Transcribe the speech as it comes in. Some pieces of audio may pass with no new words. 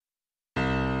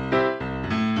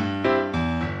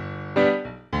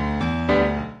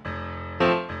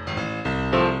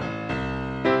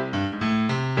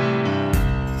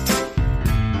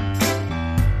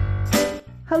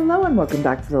Hello and welcome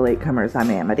back to The Latecomers. I'm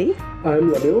Amity.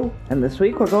 I'm Lemuel. And this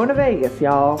week we're going to Vegas,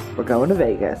 y'all. We're going to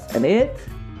Vegas. And it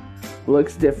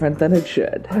looks different than it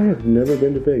should. I have never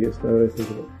been to Vegas, now that I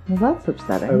think of it. Well, that's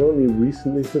upsetting. I've only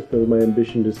recently fulfilled my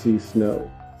ambition to see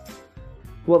snow.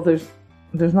 Well, there's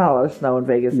not a lot of snow in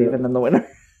Vegas, even in the winter.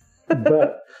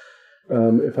 But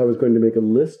if I was going to make a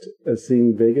list,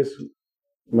 seeing Vegas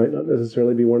might not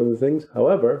necessarily be one of the things.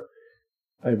 However,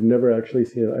 I've never actually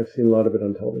seen it. I've seen a lot of it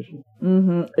on television.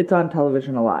 Mm-hmm. It's on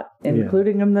television a lot,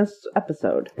 including in this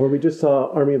episode. Well, we just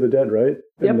saw Army of the Dead, right?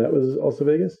 Yep. And that was also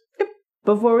Vegas? Yep.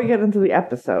 Before we get into the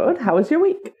episode, how was your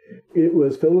week? It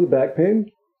was filled with back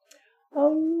pain.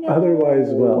 Oh, no. Otherwise,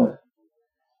 well.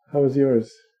 How was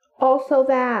yours? Also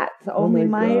that. Only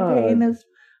my pain is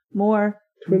more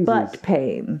butt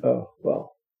pain. Oh,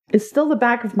 well. It's still the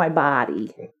back of my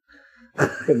body. But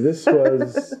this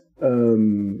was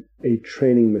a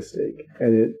training mistake,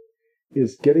 and it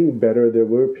is getting better. There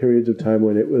were periods of time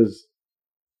when it was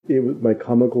my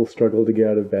comical struggle to get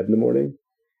out of bed in the morning.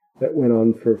 That went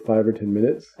on for 5 or 10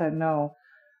 minutes. I know.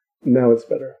 Now it's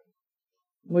better.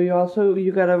 Well,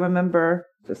 you got to remember,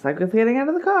 just like with getting out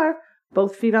of the car,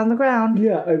 both feet on the ground.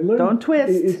 Yeah, I've learned. Don't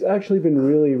twist. It's actually been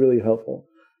really, really helpful.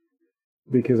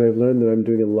 Because I've learned that I'm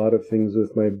doing a lot of things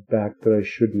with my back that I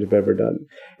shouldn't have ever done.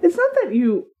 It's not that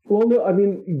you... Well, no, I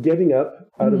mean, getting up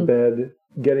out of bed,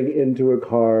 getting into a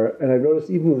car, and I've noticed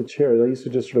even with the chairs, I used to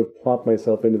just sort of plop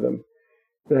myself into them.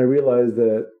 And I realized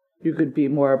that... You could be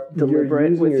more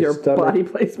deliberate with your body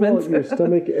placements. Well, your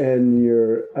stomach and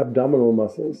your abdominal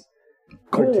muscles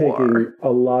are taking a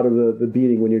lot of the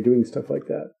beating when you're doing stuff like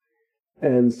that.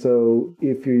 And so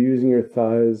if you're using your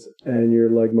thighs and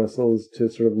your leg muscles to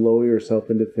sort of lower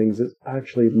yourself into things, it's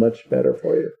actually much better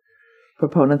for you.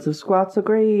 Proponents of squats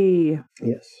agree.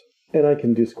 Yes. And I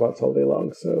can do squats all day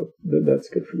long, so that's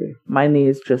good for me. My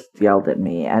knees just yelled at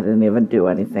me. I didn't even do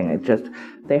anything.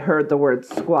 They heard the word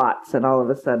squats, and all of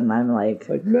a sudden I'm like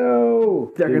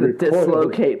no! They're going to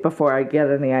dislocate before I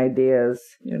get any ideas.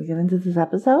 You want to get into this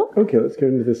episode? Okay, let's get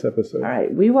into this episode. All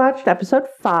right, we watched episode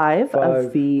 5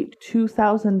 of the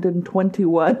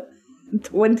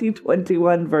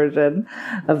 2021 version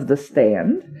of The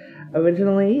Stand.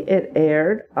 Originally, it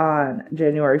aired on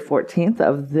January 14th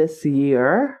of this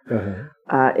year.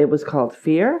 Uh-huh. It was called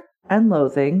Fear and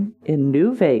Loathing in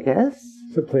New Vegas.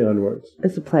 It's a play on words.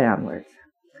 It's a play on words.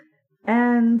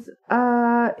 And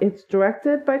it's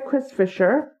directed by Chris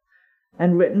Fisher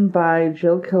and written by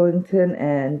Jill Killington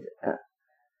and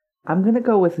I'm going to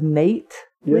go with Nate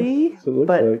Lee. So it looks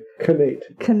like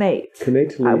Knate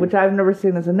Lee. Which I've never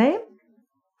seen as a name.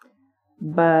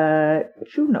 But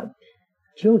you know.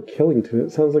 Jill Killington,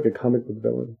 it sounds like a comic book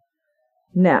villain.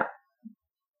 Now,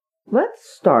 let's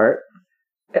start.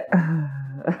 I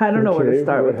don't know where to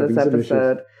start with this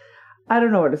episode.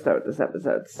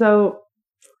 So,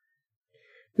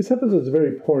 this episode is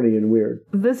very porny and weird.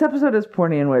 This episode is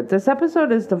porny and weird. This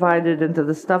episode is divided into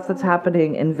the stuff that's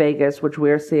happening in Vegas, which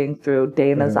we're seeing through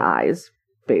Dana's eyes,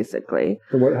 basically.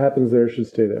 And what happens there should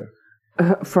stay there.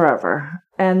 Forever.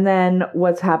 And then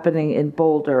what's happening in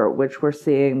Boulder, which we're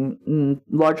seeing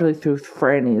largely through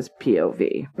Franny's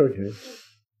POV. Okay.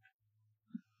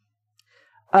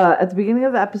 At the beginning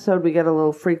of the episode, we get a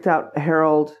little freaked out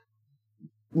Harold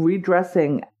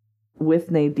redressing with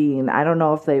Nadine. I don't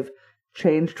know if they've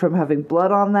changed from having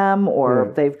blood on them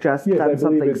or they've just done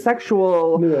something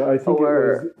sexual. No, I think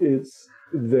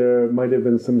there might have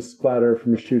been some splatter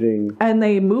from shooting. And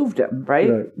they moved him,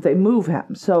 right? They move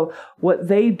him. So what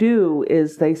they do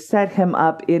is they set him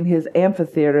up in his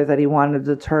amphitheater that he wanted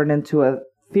to turn into a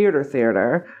theater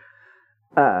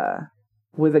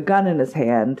with a gun in his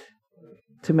hand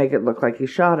to make it look like he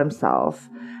shot himself.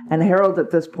 And Harold,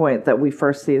 at this point that we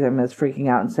first see him, is freaking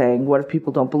out and saying, what if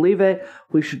people don't believe it?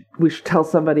 We should tell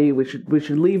somebody, we should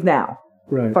leave now.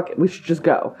 Right. Fuck it, we should just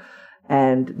go.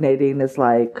 And Nadine is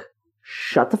like,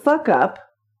 shut the fuck up.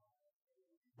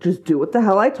 Just do what the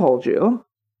hell I told you.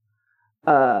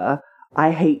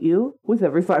 I hate you with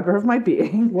every fiber of my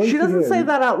being. She doesn't say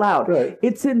that out loud. Right.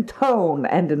 It's in tone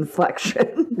and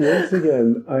inflection. Once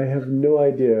again, I have no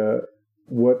idea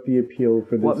what the appeal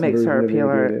for this what makes her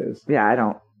appealer is. Yeah, I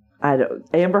don't.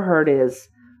 Amber Heard is...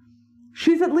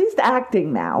 She's at least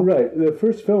acting now. Right. The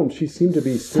first film, she seemed to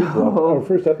be sleepwalking. Or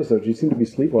first episode, she seemed to be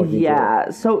sleepwalking.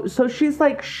 Yeah. So she's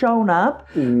like shown up,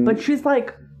 but she's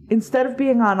like, instead of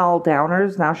being on all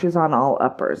downers, now she's on all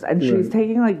uppers. And she's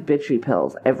taking like bitchy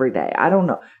pills every day. I don't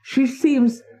know. She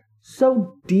seems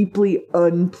so deeply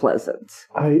unpleasant.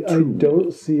 I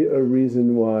don't see a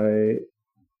reason why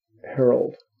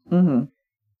Harold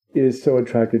is so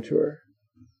attracted to her.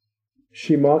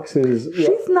 she mocks his...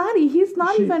 He's not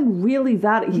even really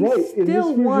that... He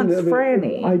still wants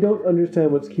Franny. I don't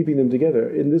understand what's keeping them together.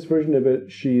 In this version of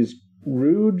it, she's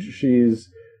rude, she's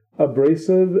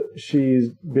abrasive, she's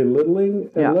belittling,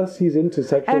 unless he's into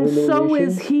sexual humiliation. And so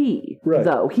is he,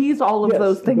 though. He's all of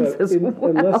those things as well.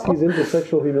 Unless he's into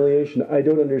sexual humiliation, I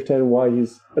don't understand why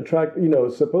he's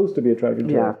supposed to be attracted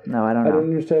to her. No, I don't know. I don't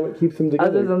understand what keeps them together.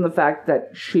 Other than the fact that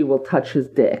she will touch his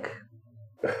dick.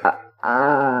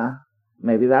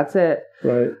 Maybe that's it.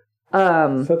 Right.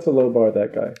 Sets a low bar,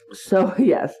 that guy. So,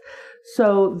 yes.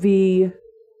 So,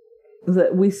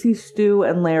 we see Stu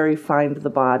and Larry find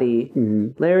the body.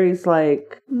 Mm-hmm. Larry's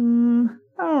like, I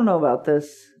don't know about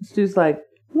this. Stu's like,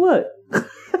 what?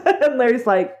 And Larry's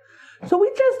like, so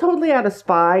we just totally had a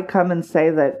spy come and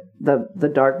say that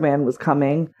the dark man was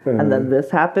coming, and then this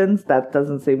happens? That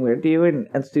doesn't seem weird to you?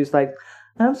 And Stu's like,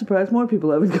 I'm surprised more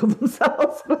people haven't killed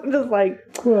themselves. I'm just like,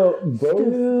 well,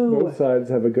 both sides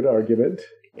have a good argument.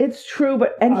 It's true,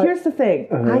 but here's the thing.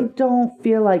 I don't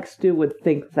feel like Stu would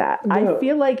think that. No. I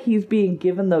feel like he's being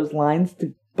given those lines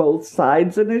to both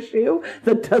sides an issue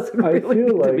that doesn't really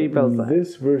need to be both sides.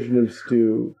 This version of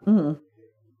Stu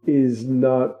is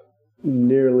not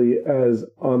nearly as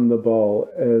on the ball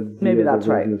as the other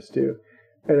version of Stu.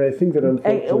 And I think that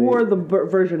unfortunately... Or the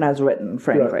version as written,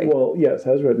 frankly. Right. Well, yes,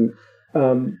 as written.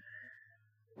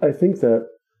 I think that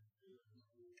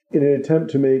in an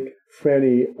attempt to make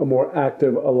Franny a more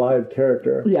active, alive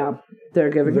character, they're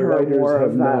giving her more of that. The writers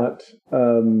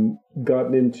have not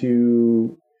gotten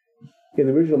into... In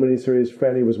the original miniseries,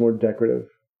 Franny was more decorative.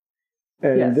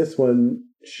 And in this one,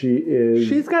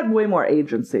 she's got way more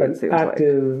agency, it seems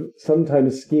active,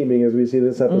 sometimes scheming, as we see in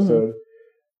this episode.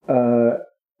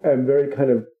 And very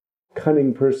kind of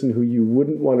cunning person who you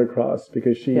wouldn't want to cross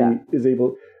because she is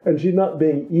able... And she's not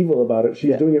being evil about it.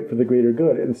 She's doing it for the greater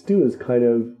good. And Stu is kind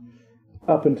of,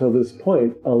 up until this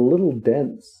point, a little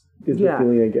dense, is the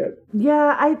feeling I get.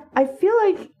 Yeah, I feel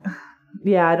like...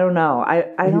 Yeah, I don't know. I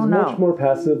don't know. He's much more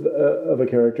passive of a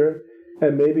character.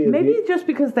 And maybe just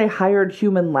because they hired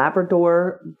human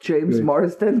Labrador James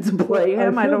Marsden to play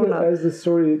him. I don't know. As the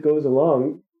story goes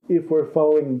along, if we're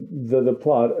following the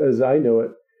plot as I know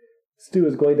it, Stu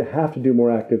is going to have to do more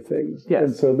active things. Yes.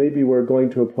 And so maybe we're going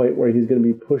to a point where he's going to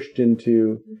be pushed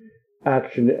into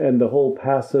action, and the whole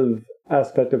passive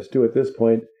aspect of Stu at this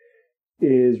point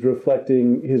is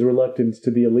reflecting his reluctance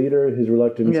to be a leader, his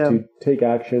reluctance to take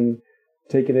action,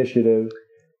 take initiative.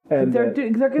 And they're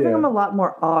giving him a lot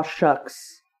more aw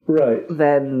shucks. Right.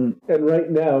 And right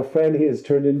now, Franny has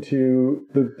turned into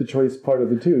the choice part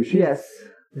of the two. She's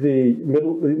the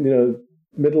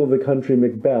middle of the country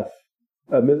Macbeth.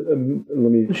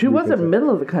 She wasn't middle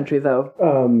of the country, though.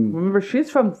 Remember,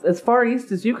 she's from as far east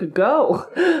as you could go.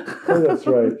 Oh, that's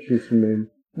right. She's from Maine.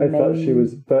 I thought she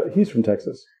was, but he's from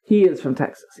Texas. He is from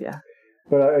Texas, yeah.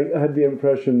 But I had the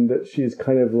impression that she's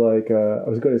kind of like, I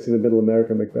was going to say the Middle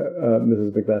America Macbeth,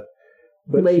 Mrs. Macbeth.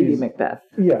 But Lady Macbeth,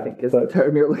 I think is the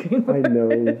term you're looking for. I know,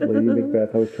 Lady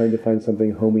Macbeth. I was trying to find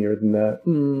something homier than that.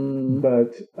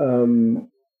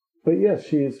 But yes,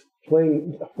 she's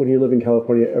playing. When you live in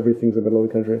California, everything's in the middle of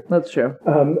the country. That's true.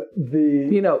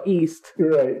 East.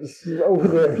 Right, over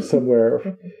there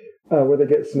somewhere, where they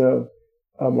get snow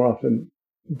more often.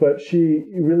 But she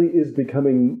really is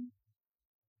becoming,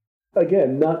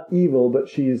 again, not evil, but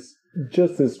she's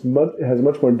just has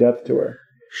much more depth to her.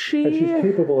 And she's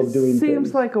capable of doing things.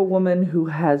 Seems like a woman who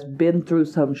has been through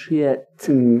some shit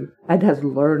and has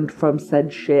learned from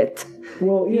said shit.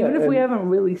 Well, yeah, even if we haven't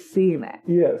really seen it.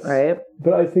 Yes. Right?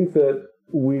 But I think that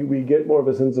we get more of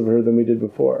a sense of her than we did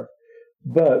before.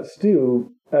 But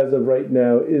Stu, as of right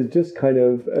now, is just kind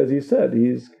of, as you said,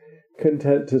 he's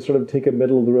content to sort of take a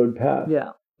middle-of-the-road path.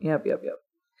 Yeah. Yep.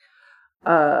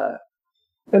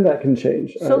 And that can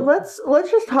change. So let's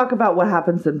just talk about what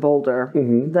happens in Boulder.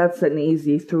 That's an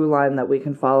easy through line that we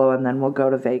can follow, and then we'll go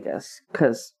to Vegas,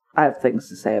 because I have things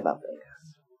to say about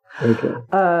Vegas. Okay.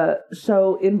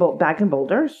 So back in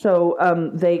Boulder, so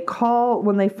they call,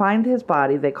 when they find his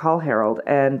body, they call Harold,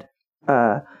 and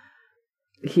I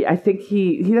think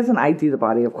he doesn't ID the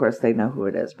body. Of course, they know who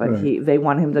it is, but they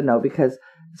want him to know, because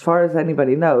as far as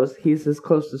anybody knows, he's his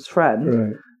closest friend.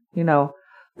 Right. You know.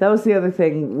 That was the other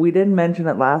thing. We didn't mention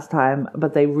it last time,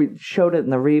 but they showed it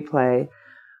in the replay,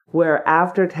 where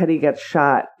after Teddy gets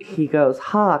shot, he goes,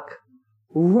 "Hawk,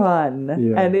 run."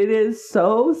 Yeah. And it is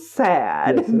so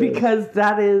sad, because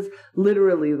that is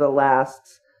literally the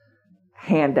last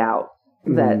handout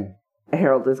that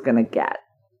Harold is going to get.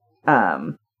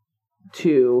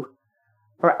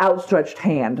 Or outstretched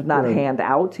hand, not hand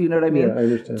out, you know what I mean? Yeah, I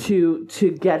understand.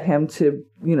 To get him to,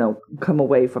 come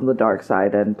away from the dark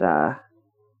side and...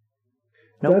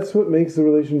 Nope. That's what makes the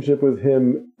relationship with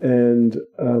him and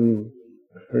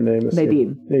her name is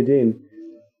Nadine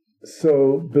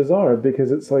so bizarre,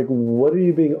 because it's like, what are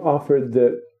you being offered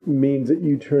that means that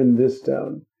you turn this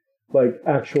down? Like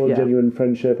actual genuine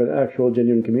friendship and actual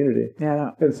genuine community.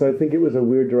 Yeah. And so I think it was a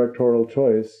weird directorial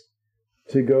choice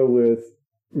to go with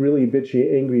really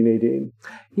bitchy, angry Nadine.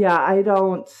 Yeah, I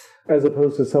don't... As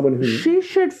opposed to someone who... She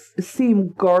should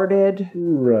seem guarded.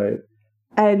 Right.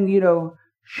 And,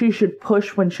 she should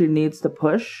push when she needs to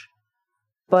push.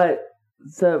 But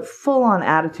the full-on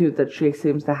attitude that she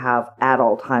seems to have at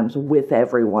all times with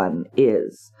everyone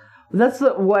is... That's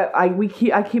what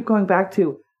I keep going back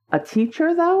to. A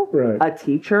teacher, though? Right. A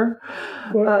teacher.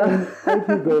 Well, I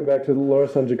keep going back to Laura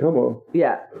San Giacomo.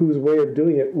 Yeah. Whose way of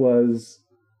doing it was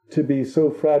to be so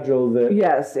fragile that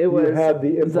it was had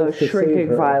the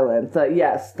shrinking violence.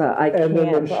 I can't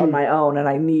on my own, and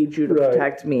I need you to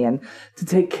protect me and to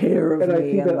take care of me. And I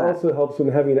think that also helps when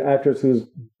having an actress who's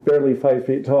barely 5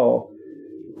 feet tall,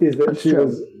 is that she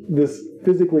was this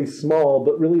physically small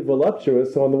but really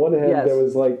voluptuous. So on the one hand, there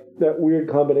was like that weird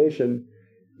combination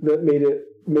that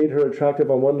made her attractive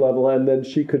on one level, and then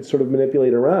she could sort of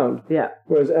manipulate around. Yeah.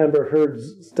 Whereas Amber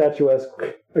Heard's statuesque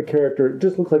character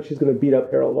just looks like she's going to beat up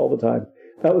Harold all the time.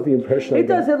 That was the impression I got. It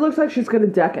does. It looks like she's going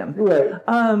to deck him. Right.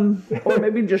 Or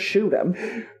maybe just shoot him.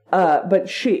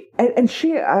 But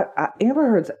Amber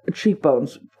Heard's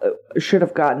cheekbones should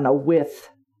have gotten a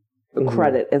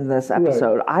credit in this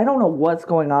episode. Right. I don't know what's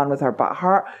going on with her, but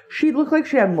she looked like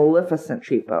she had Maleficent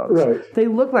cheekbones. Right. They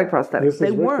looked like prosthetics.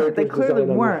 They weren't. They clearly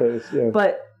weren't. Face,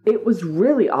 But it was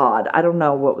really odd. I don't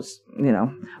know what was,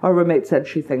 Our roommate said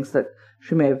she thinks that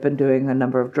she may have been doing a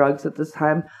number of drugs at this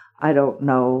time. I don't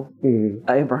know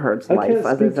Amber Heard's life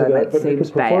other than it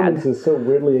seems bad. Her performance is so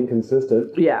weirdly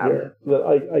inconsistent. Yeah.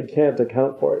 That I can't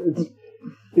account for it.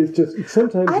 It's just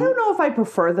sometimes... I don't know if I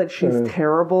prefer that she's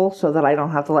terrible so that I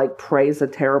don't have to, praise a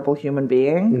terrible human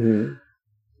being. Mm-hmm.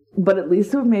 But at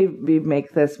least it would maybe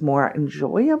make this more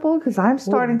enjoyable, because I'm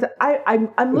starting to...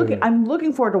 I'm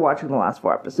looking forward to watching the last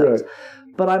 4 episodes. Right.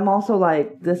 But I'm also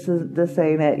like, this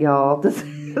ain't it, y'all. This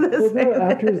there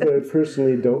are actors that I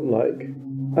personally don't like.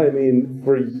 I mean,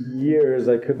 for years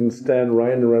I couldn't stand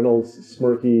Ryan Reynolds'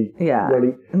 smirky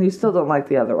running. And you still don't like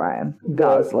the other Ryan.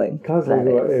 Gosling. Who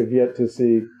I have yet to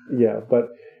see. Yeah, but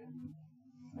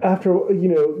after,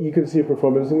 you can see a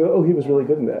performance and go, oh, he was really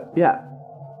good in that. Yeah.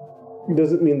 It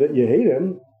doesn't mean that you hate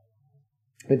him.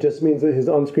 It just means that his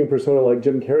on-screen persona, like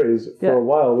Jim Carrey's, for a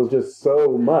while was just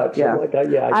so much. Yeah.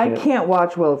 I can't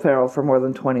watch Will Ferrell for more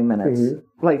than 20 minutes.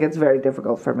 Mm-hmm. It's very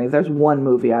difficult for me. There's one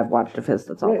movie I've watched of his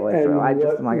that's all the way through.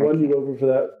 What won you over for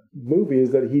that movie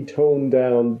is that he toned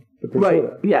down the persona.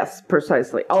 Right. Yes,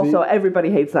 precisely. Also,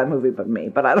 everybody hates that movie but me,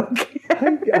 but I don't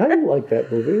care. I like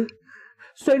that movie.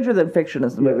 Stranger Than Fiction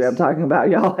is the movie I'm talking about,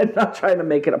 y'all. I'm not trying to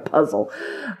make it a puzzle.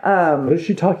 What is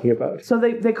she talking about? So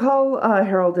they call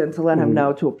Harold in to let him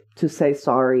know to say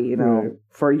sorry,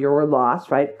 for your loss,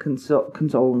 right?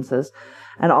 Condolences.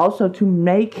 And also to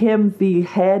make him the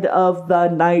head of the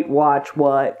Night Watch.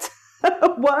 What?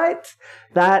 What?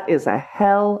 That is a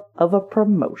hell of a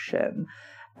promotion.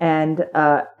 And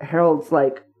Harold's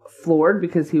floored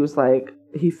because he was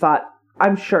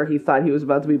I'm sure he thought he was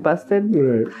about to be busted.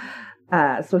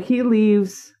 Right. So he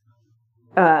leaves,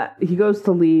 he goes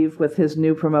to leave with his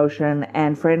new promotion,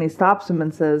 and Franny stops him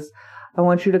and says, I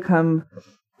want you to come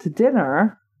to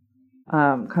dinner,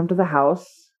 come to the house,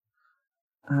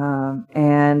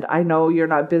 and I know you're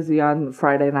not busy on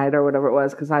Friday night or whatever it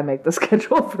was, because I make the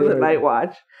schedule for the Night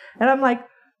Watch. And I'm like,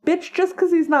 bitch, just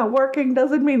because he's not working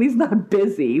doesn't mean he's not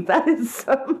busy. That is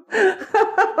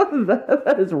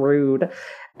that is rude.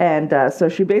 And so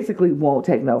she basically won't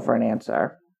take no for an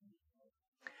answer.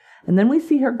 And then we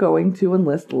see her going to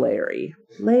enlist Larry.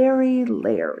 Larry.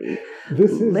 This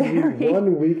is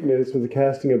one weakness with the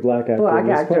casting of black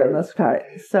actor in this part.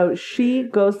 So she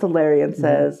goes to Larry and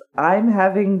says, I'm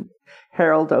having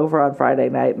Harold over on Friday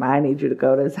night, and I need you to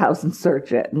go to his house and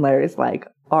search it. And Larry's like,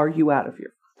 are you out of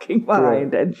your fucking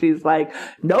mind? Right. And she's like,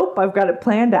 nope, I've got it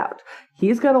planned out.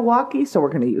 He's got a walkie, so we're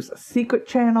going to use a secret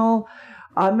channel.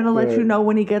 I'm going to let you know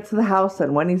when he gets to the house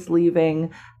and when he's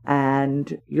leaving,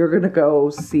 and you're going to go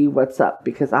see what's up,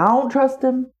 because I don't trust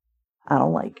him. I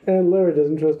don't like him. And Larry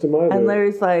doesn't trust him either. And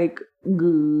Larry's like,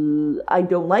 I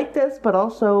don't like this, but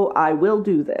also I will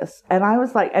do this. And I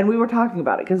was like, and we were talking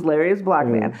about it, because Larry is a black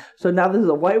man. So now this is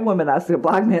a white woman asking a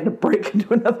black man to break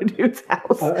into another dude's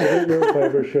house. I don't know if I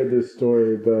ever shared this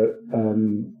story, but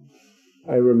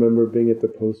I remember being at the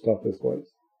post office once.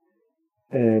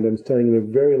 And I'm standing in a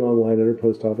very long line at her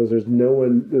post office. There's no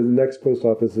one. The next post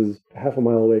office is half a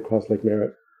mile away across Lake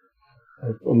Merritt.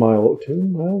 a mile, 2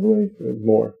 miles away,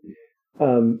 more.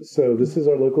 So this is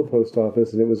our local post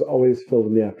office, and it was always filled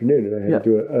in the afternoon, and I had to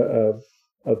do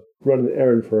a run an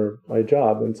errand for my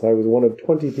job, and so I was one of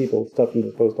 20 people stuffed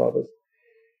into the post office.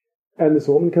 And this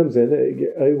woman comes in,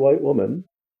 a white woman,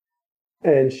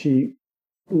 and she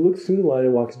looks through the line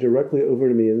and walks directly over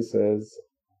to me and says,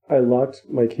 "I locked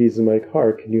my keys in my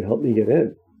car. Can you help me get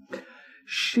in?"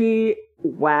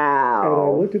 Wow. And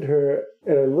I looked at her,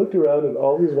 and I looked around at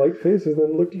all these white faces, and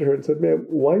then looked at her and said, "Ma'am,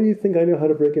 why do you think I know how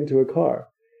to break into a car?"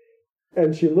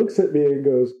 And she looks at me and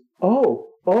goes, "Oh.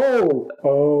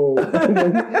 And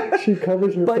then she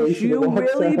covers her face. But you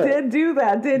really did do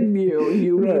that, didn't you?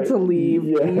 You Right. need to leave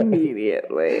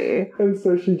immediately. And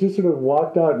so she just sort of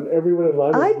walked out, and everyone in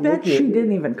line was I bet looking she at me.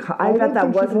 didn't even. I bet that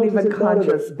wasn't even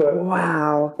conscious. But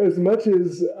wow. As much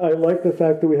as I like the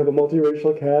fact that we have a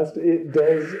multiracial cast, it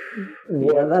does.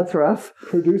 Yeah, that's rough.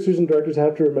 Producers and directors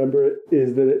have to remember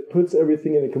is that it puts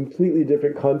everything in a completely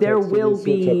different context. There will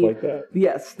be like that.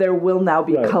 Yes, there will now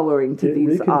be coloring to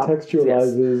these. It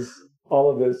recontextualizes all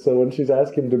of this. So when she's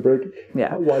asked him to break,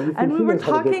 and we were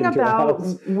talking about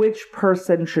which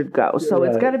person should go. So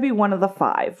it's got to be one of the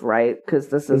 5, right? Because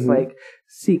this is like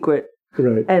secret.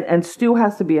 Right. And Stu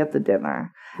has to be at the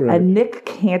dinner. Right. And Nick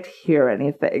can't hear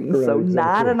anything. So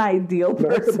not an ideal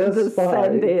person to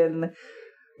send in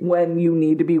when you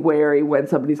need to be wary when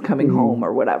somebody's coming home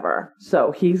or whatever.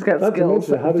 So he's got skills.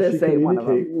 How does she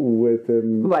communicate with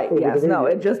him? Right, yes. No,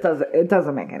 it just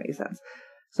doesn't make any sense.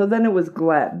 So then it was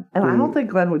Glenn. And I don't think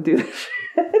Glenn would do this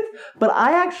shit. But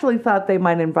I actually thought they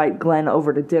might invite Glenn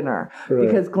over to dinner. Right.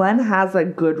 Because Glenn has a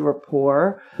good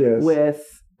rapport with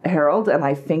Harold. And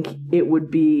I think it would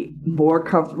be more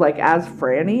comfortable. Like, as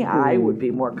Franny, I would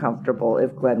be more comfortable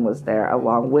if Glenn was there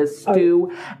along with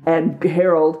Stu and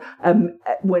Harold.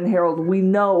 When Harold, we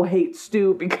know, hates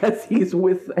Stu because he's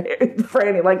with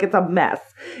Franny. Like, it's a mess.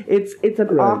 It's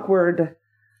an awkward...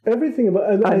 Everything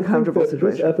about uncomfortable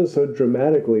situation. This episode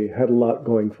dramatically had a lot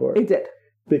going for it. It did.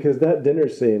 Because that dinner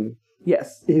scene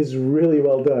is really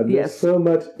well done. Yes. There's so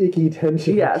much icky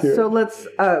tension. Yeah, here.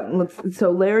 So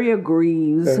Larry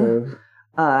agrees.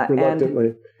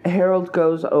 Reluctantly. And Harold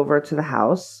goes over to the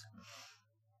house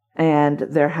and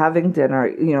they're having dinner.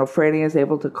 You know, Franny is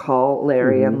able to call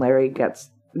Larry and Larry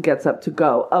gets up to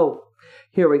go. Oh,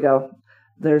 here we go.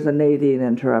 There's a Nadine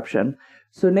interruption.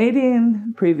 So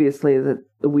Nadine, previously,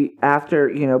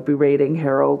 after berating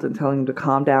Harold and telling him to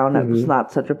calm down, it was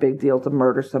not such a big deal to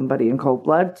murder somebody in cold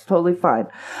blood. It's totally fine.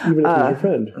 Even if he's your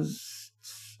friend.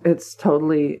 It's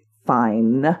totally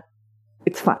fine.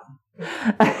 It's fine.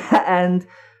 And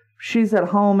she's at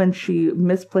home and she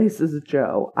misplaces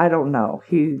Joe. I don't know.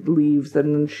 He leaves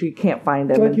and she can't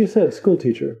find him. Like you said, school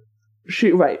teacher.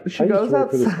 She goes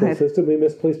outside. For the school system. We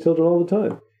misplace children all the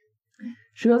time.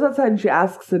 She goes outside and she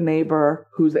asks a neighbor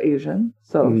who's Asian.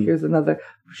 So here's another.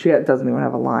 She doesn't even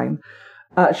have a line.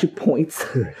 She points.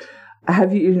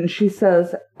 She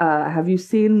says, have you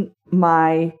seen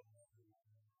my...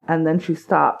 And then she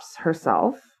stops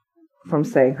herself from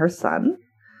saying her son.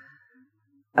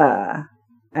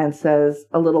 And says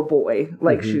a little boy.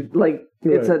 Like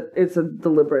it's a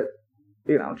deliberate,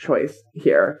 choice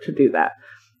here to do that.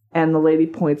 And the lady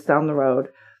points down the road.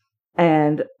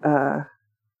 And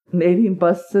Nadine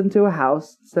busts into a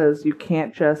house, says you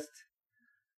can't just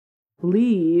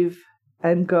leave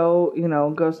and go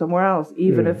somewhere else,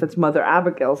 even if it's Mother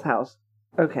Abigail's house.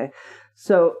 Okay.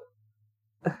 So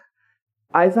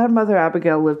I thought Mother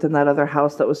Abigail lived in that other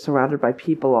house that was surrounded by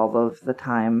people all of the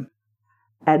time.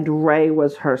 And Ray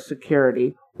was her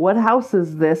security. What house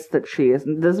is this that she is?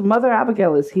 This Mother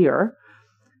Abigail is here.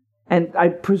 And I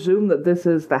presume that this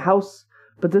is the house,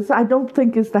 but this I don't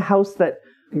think is the house that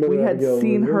we had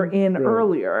seen her in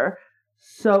earlier.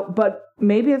 So, but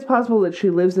maybe it's possible that she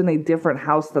lives in a different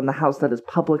house than the house that is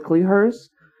publicly hers.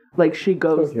 Like, she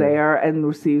goes there and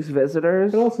receives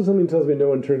visitors. And also something tells me no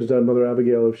one turns down Mother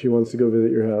Abigail if she wants to go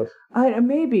visit your house.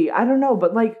 Maybe. I don't know.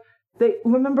 But, like, they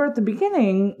remember at the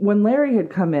beginning when Larry had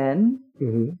come in,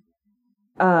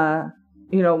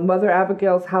 Mother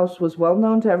Abigail's house was well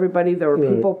known to everybody. There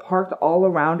were people parked all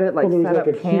around it, set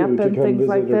up camp and things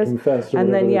like this.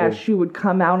 And then, she would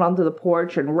come out onto the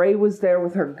porch, and Ray was there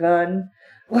with her gun.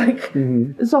 Like,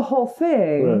 it's a whole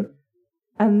thing. Right.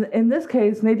 And in this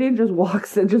case, Nadine just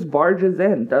walks and just barges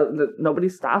in. Nobody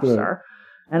stops her.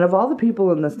 And of all the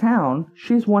people in this town,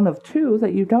 she's one of 2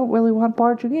 that you don't really want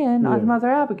barging in on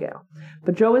Mother Abigail.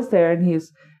 But Joe is there, and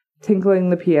he's tinkling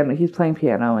the piano. He's playing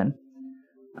piano,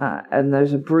 and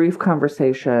there's a brief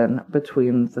conversation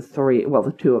between the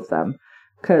 2 of them.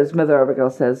 Because Mother Abigail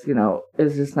says,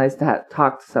 it's just nice to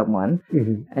talk to someone.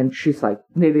 And she's like,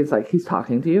 Nadine's like, he's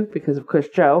talking to you? Because, of course,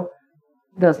 Joe,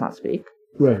 does not speak.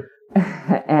 Right.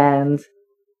 And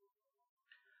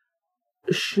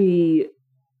she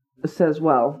says,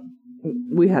 well,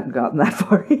 we hadn't gotten that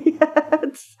far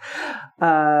yet.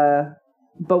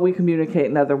 But we communicate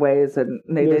in other ways, and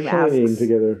Nadine asks...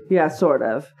 together. Yeah, sort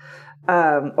of.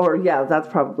 That's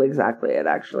probably exactly it,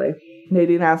 actually.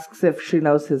 Nadine asks if she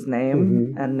knows his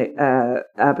name, and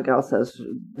Abigail says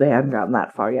they hadn't gotten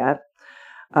that far yet.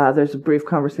 There's a brief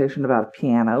conversation about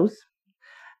pianos.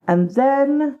 And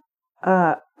then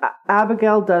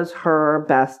Abigail does her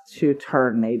best to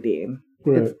turn Nadine.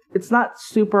 Right. It's not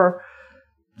super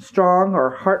strong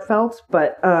or heartfelt,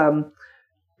 but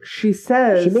she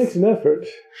says... She makes an effort.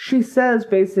 She says,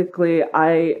 basically,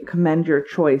 I commend your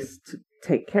choice to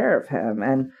take care of him,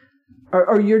 and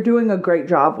or you're doing a great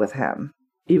job with him,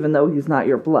 even though he's not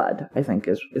your blood, I think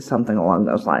is something along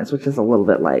those lines, which is a little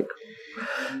bit like,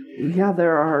 yeah,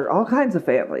 there are all kinds of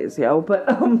families, but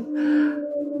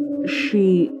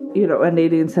she, and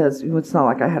Nadine says, it's not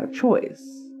like I had a choice.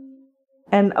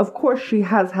 And of course she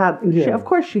has had, of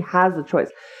course she has a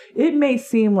choice. It may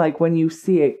seem like when you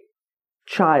see a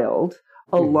child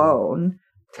alone,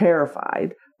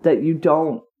 terrified, that you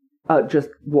don't just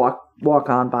walk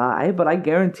on by, but I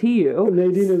guarantee you,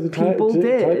 Nadine is the people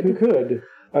type who could.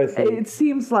 I think it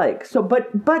seems like so,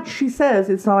 but she says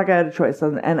it's not like I had a choice,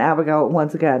 and Abigail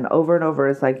once again over and over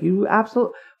is like,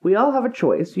 we all have a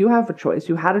choice. You have a choice.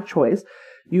 You had a choice.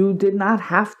 You did not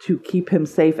have to keep him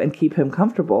safe and keep him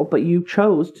comfortable, but you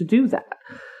chose to do that.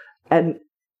 And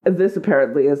this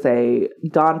apparently is a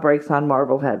Dawn Breaks on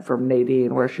Marblehead from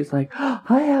Nadine, where she's like,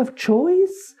 I have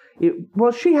choice.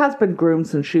 Well, she has been groomed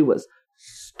since she was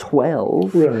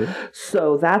 12. Right.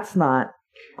 So that's not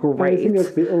great. I think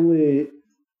that's the only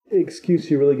excuse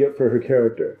you really get for her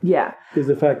character. Yeah. Is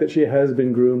the fact that she has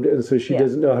been groomed, and so she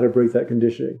doesn't know how to break that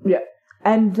conditioning. Yeah.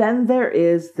 And then there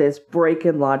is this break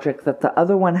in logic that the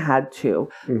other one had to.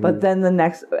 But then the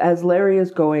next, as Larry is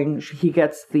going, he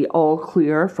gets the all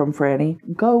clear from Franny.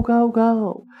 Go, go,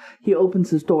 go. He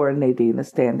opens his door and Nadine is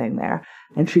standing there.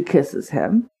 And she kisses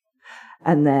him.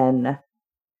 And then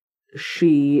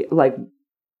she,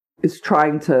 is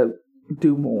trying to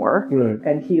do more. Right.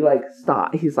 And he,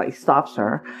 stops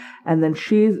her. And then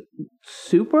she's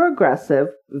super aggressive,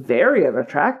 very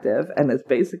unattractive, and is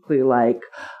basically like...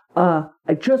 I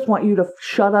just want you to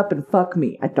shut up and fuck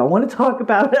me. I don't want to talk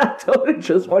about it. I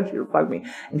just want you to fuck me.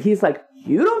 And he's like,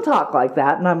 you don't talk like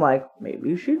that. And I'm like,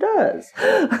 maybe she does.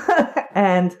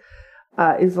 And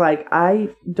is like,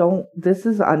 this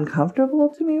is uncomfortable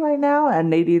to me right now. And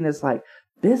Nadine is like,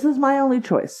 this is my only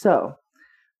choice. So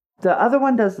the other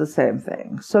one does the same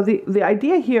thing. So the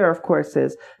idea here, of course,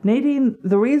 is Nadine,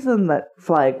 the reason that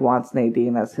Flag wants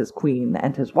Nadine as his queen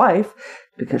and his wife,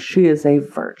 because she is a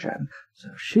virgin. So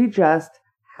she just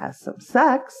has some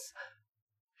sex.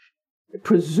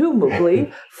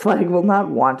 Presumably, Flag will not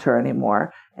want her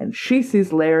anymore. And she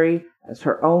sees Larry as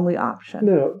her only option.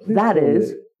 No, that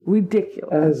is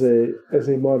ridiculous. As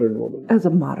a modern woman. As a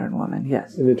modern woman,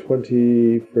 yes. In the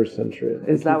 21st century.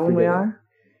 Is that when we are?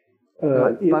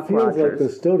 It feels like the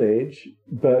Stone Age,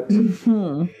 but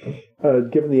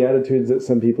given the attitudes that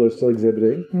some people are still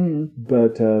exhibiting,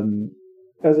 but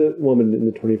as a woman in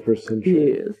the 21st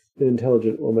century, an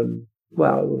intelligent woman,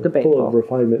 full of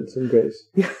refinements and grace,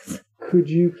 yes. Could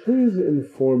you please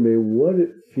inform me what it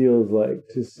feels like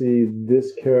to see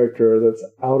this character that's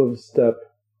out of step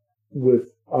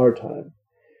with our time?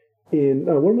 In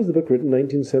when was the book written?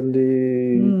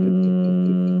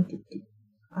 1970?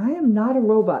 I am not a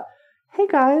robot. Hey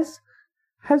guys,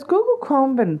 has Google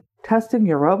Chrome been testing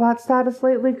your robot status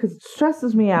lately? Because it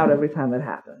stresses me out every time it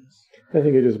happens. I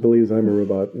think it just believes I'm a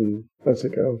robot, and that's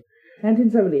it go.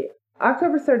 1978.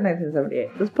 October 3rd,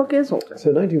 1978. This book is older.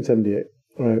 So 1978,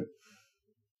 right.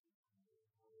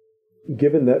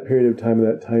 Given that period of time and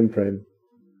that time frame,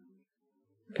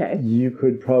 you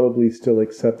could probably still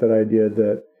accept that idea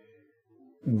that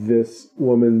this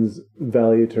woman's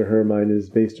value to her mind is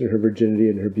based on her virginity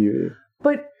and her beauty.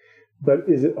 But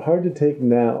is it hard to take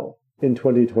now in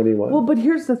 2021? Well, but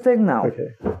here's the thing, though.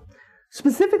 Okay.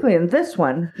 Specifically in this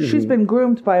one, she's been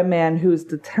groomed by a man who's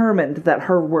determined that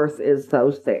her worth is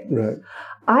those things. Right.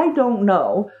 I don't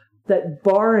know that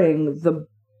barring the...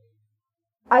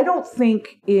 I don't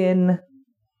think in...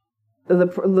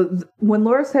 when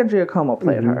Laura San Giacomo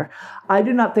played her, I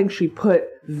do not think she put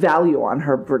value on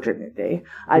her virginity.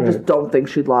 I just don't think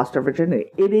she'd lost her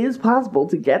virginity. It is possible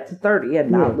to get to 30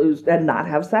 and not lose and not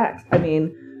have sex. I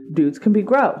mean, dudes can be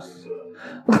gross.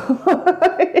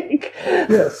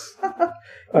 Yes,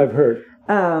 I've heard.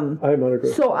 I'm on a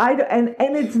growth. So and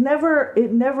it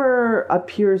never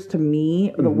appears to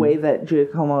me the way that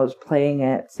Giacomo is playing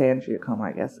it, San Giacomo,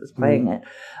 I guess, is playing it,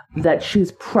 that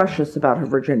she's precious about her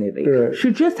virginity. Right.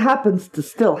 She just happens to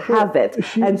still have it,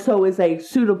 and so is a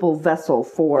suitable vessel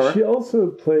for. She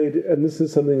also played, and this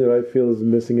is something that I feel is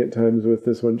missing at times with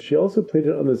this one. She also played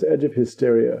it on this edge of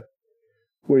hysteria,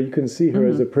 where you can see her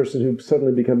as a person who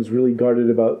suddenly becomes really guarded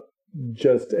about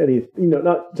just any,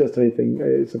 not just anything.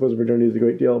 I suppose virginity is a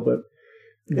great deal, but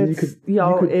it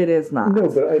is not. No,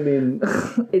 but I mean,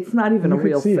 it's not even a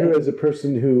real thing. You could see her as a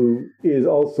person who is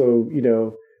also,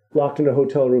 locked in a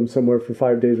hotel room somewhere for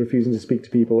 5 days, refusing to speak to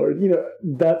people, or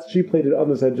she played it on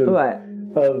this edge of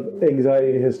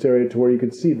anxiety and hysteria to where you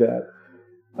could see that.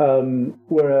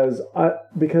 Whereas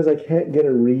because I can't get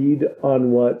a read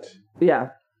on what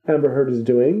Amber Heard is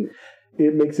doing,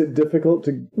 it makes it difficult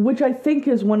to... Which I think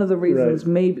is one of the reasons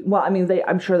maybe... Well, I mean,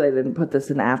 I'm sure they didn't put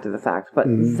this in after the fact, but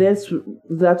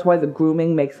that's why the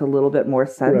grooming makes a little bit more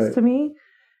sense to me.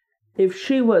 If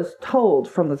she was told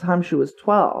from the time she was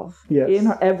 12,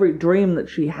 in every dream that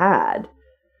she had,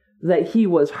 that he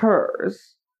was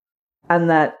hers, and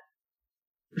that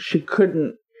she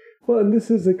couldn't... Well, and this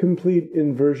is a complete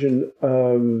inversion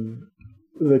of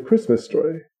the Christmas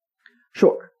story.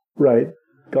 Sure. Right.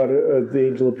 God, the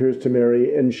angel appears to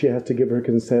Mary, and she has to give her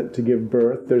consent to give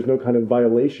birth. There's no kind of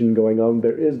violation going on.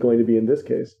 There is going to be in this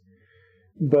case.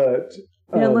 But...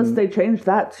 unless they change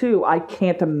that, too. I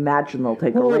can't imagine they'll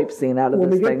take a rape scene out of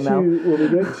this thing, though. When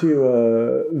we get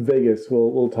to Vegas,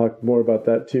 we'll talk more about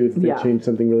that, too, if they change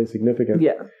something really significant.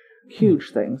 Yeah.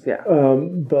 Huge things, yeah.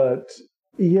 But,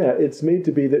 it's made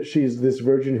to be that she's this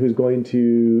virgin who's going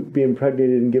to be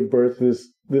impregnated and give birth to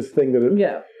this thing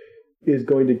that... is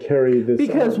going to carry this...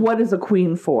 Because what is a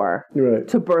queen for? Right.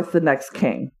 To birth the next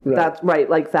king. Right. That's right.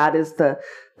 Like, that is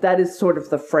sort of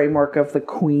the framework of the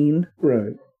queen.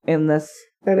 Right. In this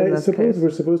And in I this suppose case. we're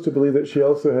supposed to believe that she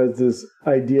also has this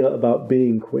idea about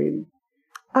being queen.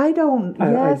 I don't...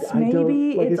 Yes, I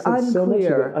maybe. Like it's I said, unclear. So much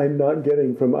of it I'm not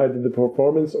getting from either the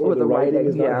performance or the writing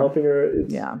is not helping her.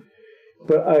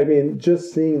 But, I mean,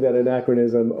 just seeing that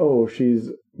anachronism,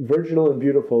 she's virginal and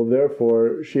beautiful,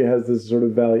 therefore she has this sort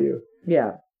of value.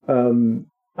 Yeah. I'm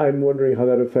wondering how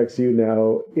that affects you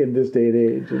now in this day and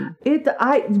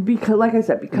age. Because like I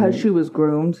said, because she was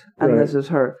groomed and this is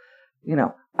her,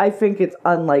 I think it's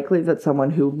unlikely that someone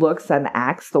who looks and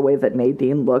acts the way that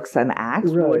Nadine looks and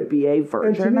acts would be a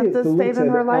virgin at this stage in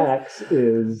her life.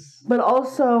 But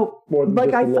also,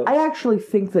 like I actually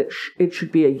think that it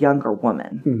should be a younger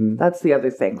woman. Mm-hmm. That's the other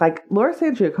thing. Like Laura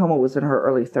San Giacomo was in her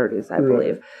early 30s, I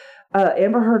believe.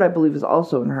 Amber Heard, I believe, is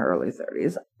also in her early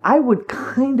 30s. I would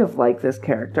kind of like this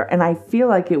character, and I feel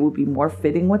like it would be more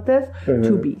fitting with this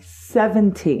to be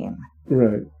 17.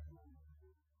 Right.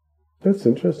 That's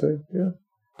interesting, yeah.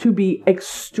 To be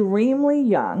extremely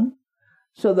young,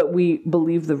 so that we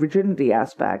believe the virginity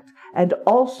aspect, and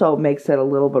also makes it a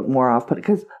little bit more off-putting.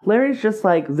 Because Larry's just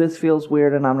like, this feels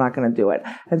weird, and I'm not going to do it.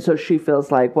 And so she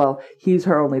feels like, well, he's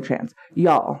her only chance.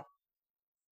 Y'all.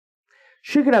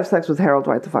 She could have sex with Harold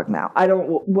right the fuck now. I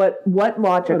don't... What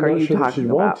logic are you talking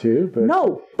about? Want to, but...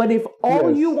 No, but if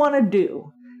all you want to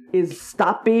do is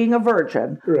stop being a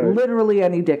virgin, literally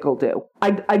any dick will do.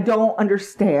 I don't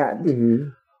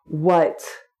understand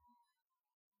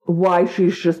why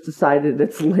she's just decided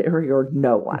it's Larry or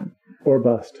no one. Or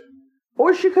bust.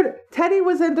 Or she could... Teddy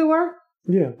was into her.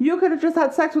 Yeah. You could have just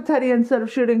had sex with Teddy instead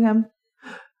of shooting him.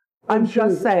 I'm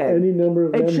just saying. Any number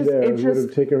of men would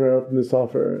have taken her up in this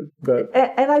offer. But...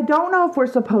 And I don't know if we're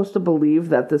supposed to believe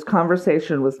that this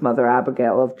conversation with Mother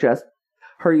Abigail of just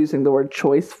her using the word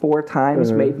choice 4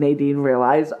 times made Nadine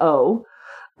realize,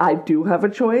 I do have a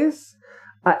choice.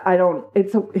 I don't...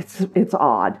 It's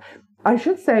odd. I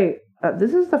should say,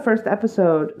 this is the first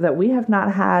episode that we have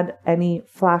not had any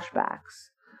flashbacks.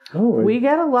 We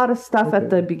get a lot of stuff at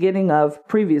the beginning of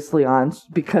previously on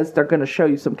because they're going to show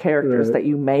you some characters that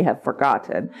you may have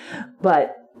forgotten.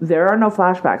 But there are no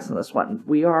flashbacks in this one.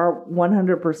 We are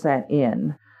 100%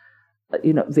 in,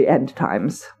 the end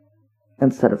times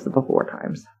instead of the before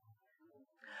times.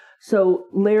 So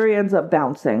Larry ends up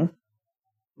bouncing,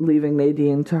 leaving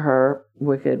Nadine to her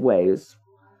wicked ways.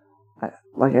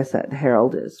 Like I said,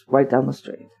 Harold is right down the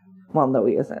street. Well, no,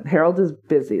 he isn't. Harold is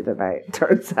busy tonight,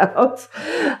 turns out.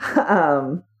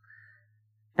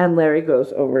 And Larry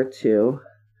goes over to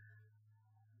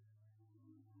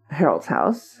Harold's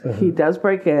house. He does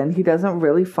break in. He doesn't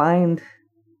really find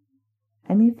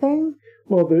anything.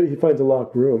 Well, he finds a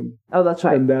locked room. Oh, that's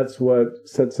right. And that's what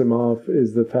sets him off,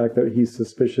 is the fact that he's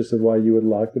suspicious of why you would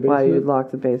lock the basement. Why you would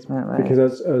lock the basement, right. Because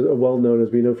that's well-known, as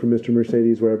we know from Mr.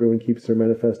 Mercedes, where everyone keeps their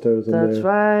manifestos. That's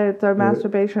right. Their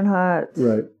masturbation huts.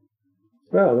 Right.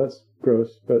 Wow, that's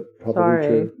gross, but probably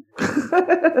true.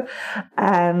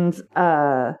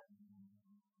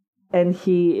 And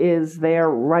he is there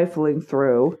rifling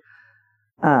through.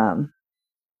 I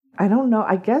don't know.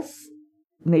 I guess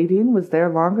Nadine was there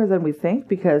longer than we think,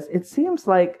 because it seems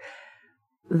like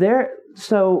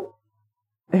so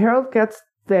Harold gets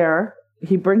there.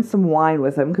 He brings some wine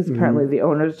with him because apparently the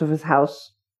owners of his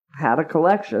house had a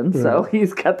collection. So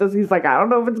he's got this. He's like, I don't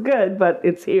know if it's good, but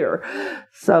it's here.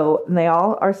 So they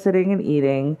all are sitting and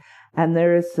eating. And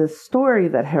there is this story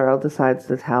that Harold decides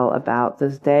to tell about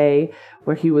this day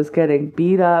where he was getting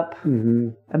beat up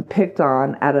and picked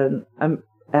on at an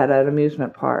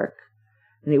amusement park.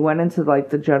 And he went into like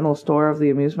the general store of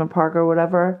the amusement park or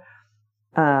whatever.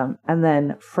 And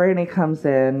then Franny comes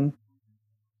in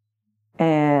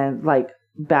and like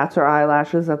bats her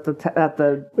eyelashes at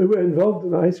the. It involved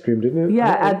an ice cream, didn't it?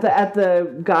 Yeah, at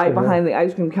the guy behind the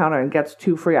ice cream counter, and gets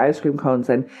 2 free ice cream cones,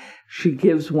 and she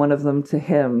gives one of them to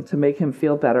him to make him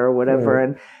feel better or whatever. Right.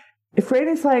 And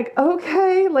Franny's like,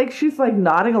 okay, like she's like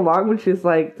nodding along, but she's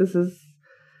like, this is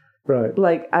right.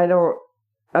 Like I don't.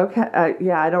 Okay,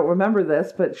 I don't remember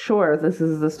this, but sure, this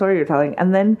is the story you're telling.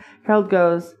 And then Harold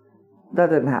goes, that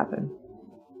didn't happen.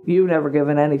 You've never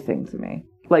given anything to me.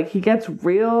 Like, he gets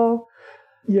real...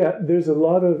 Yeah, there's a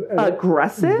lot of...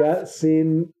 aggressive? That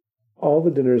scene, all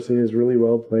the dinner scene is really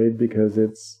well played because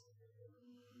it's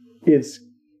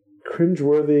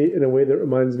cringeworthy in a way that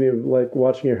reminds me of like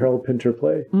watching a Harold Pinter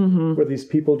play, where these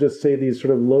people just say these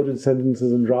sort of loaded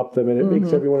sentences and drop them, and it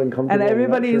makes everyone uncomfortable. And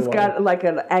everybody's got like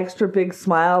an extra big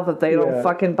smile that they don't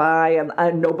fucking buy,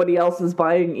 and nobody else is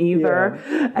buying either.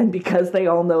 Yeah. And because they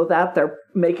all know that, they're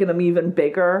making them even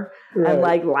bigger and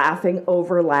like laughing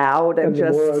over loud, and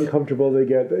just the more uncomfortable they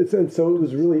get. And so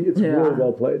it's really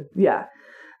well played. Yeah.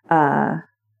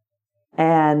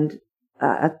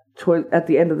 At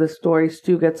the end of the story,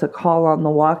 Stu gets a call on the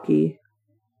walkie,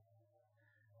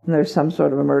 and there's some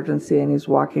sort of emergency, and he's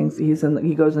walking.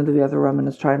 He goes into the other room and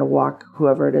is trying to walk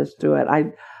whoever it is through it.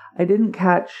 I didn't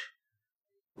catch.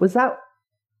 Was that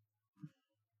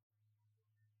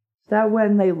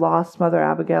when they lost Mother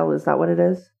Abigail? Is that what it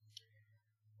is?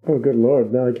 Oh, good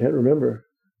Lord! Now I can't remember.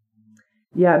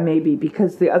 Yeah, maybe,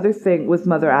 because the other thing with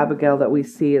Mother Abigail that we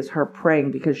see is her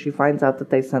praying because she finds out that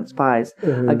they sent spies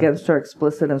against her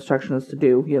explicit instructions to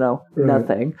do,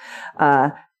 nothing.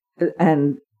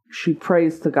 And she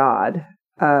prays to God,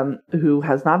 who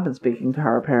has not been speaking to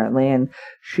her apparently, and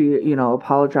she,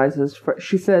 apologizes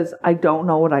she says, I don't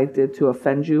know what I did to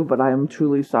offend you, but I am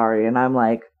truly sorry. And I'm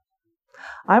like,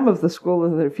 I'm of the school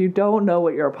that if you don't know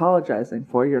what you're apologizing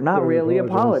for, you're not really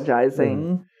apologizing.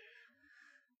 Yeah.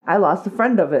 I lost a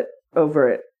friend over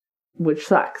it, which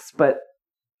sucks, but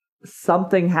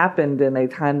something happened in a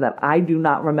time that I do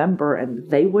not remember, and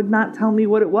they would not tell me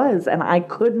what it was, and I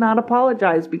could not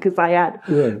apologize because I had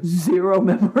zero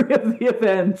memory of the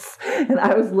events, and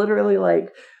I was literally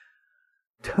like,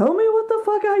 tell me what the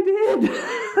fuck I did,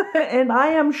 and I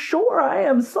am sure I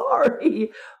am sorry,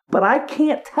 but I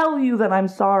can't tell you that I'm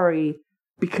sorry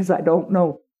because I don't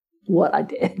know what I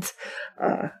did,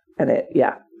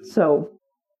 so...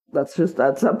 That's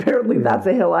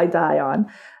a hill I die on.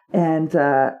 And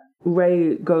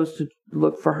Ray goes to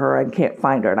look for her and can't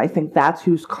find her. And I think that's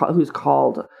who's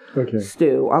called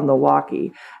Stu on the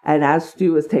walkie. And as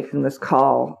Stu is taking this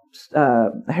call,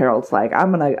 Harold's like,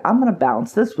 I'm gonna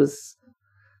bounce. This was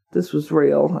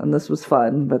real and this was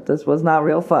fun, but this was not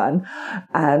real fun.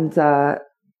 And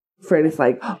Freddy's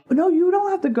like, oh, no, you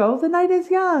don't have to go. The night is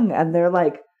young. And they're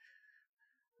like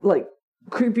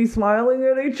creepy smiling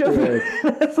at each other.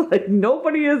 Right. It's like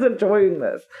nobody is enjoying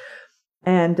this.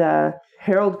 And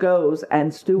Harold goes,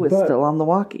 and Stu is still on the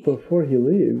walkie. Before he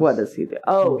leaves, what does he do?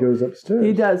 Oh, he goes upstairs.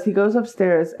 He does. He goes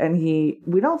upstairs, and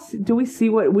we don't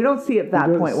see at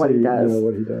that point what he does.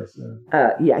 What he does?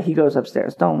 Yeah, he goes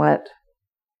upstairs. Don't let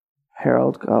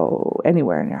Harold go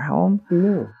anywhere in your home.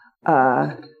 No.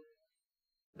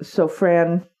 So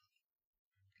Fran,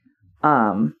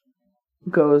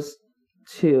 goes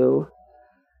to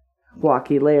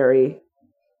walkie Larry,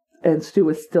 and Stu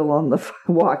is still on the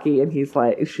walkie, and she's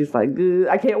like,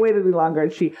 I can't wait any longer,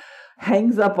 and she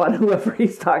hangs up on whoever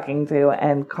he's talking to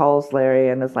and calls Larry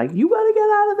and is like, you gotta get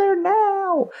out of there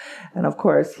now. And of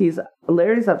course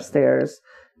Larry's upstairs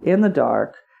in the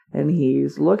dark, and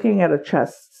he's looking at a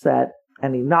chess set,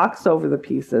 and he knocks over the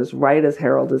pieces right as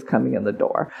Harold is coming in the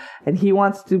door, and he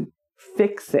wants to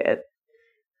fix it.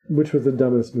 Which was the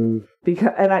dumbest move.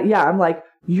 I'm like,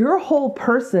 your whole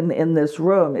person in this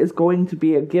room is going to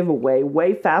be a giveaway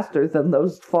way faster than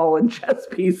those fallen chess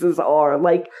pieces are.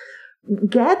 Like,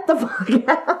 get the fuck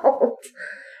out.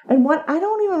 And I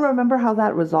don't even remember how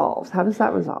that resolves. How does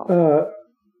that resolve?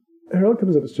 Harold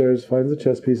comes upstairs, finds the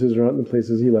chess pieces are not in the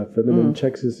places he left them, and then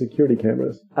checks his security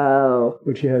cameras. Oh.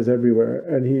 Which he has everywhere.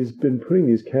 And he's been putting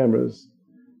these cameras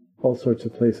all sorts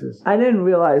of places. I didn't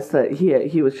realize that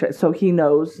he was... So he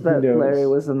knows that Larry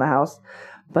was in the house,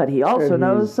 but he also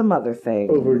knows some other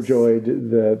things. Overjoyed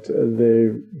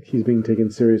that he's being taken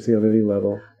seriously on any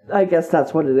level. I guess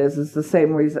that's what it is. It's the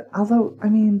same reason. Although, I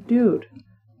mean, dude...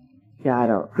 Yeah,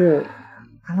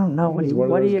 I don't know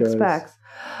what he expects.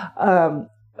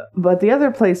 But the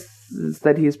other places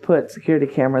that he's put security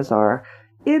cameras are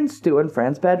in Stu and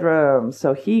Fran's bedroom.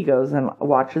 So he goes and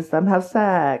watches them have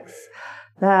sex.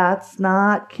 That's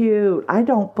not cute. I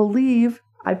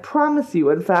promise you,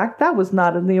 in fact, that was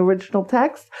not in the original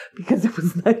text because it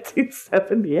was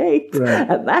 1978.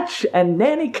 Right. And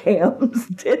nanny cams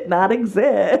did not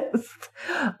exist.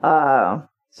 So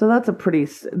that's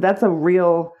a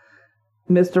real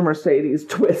Mr. Mercedes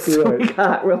twist we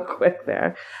got real quick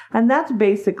there. And that's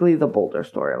basically the Boulder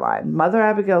storyline. Mother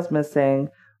Abigail's missing.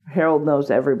 Harold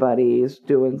knows everybody's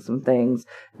doing some things.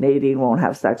 Nadine won't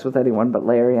have sex with anyone but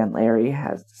Larry, and Larry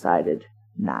has decided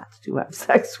not to have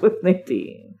sex with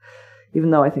Nadine, even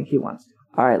though I think he wants to.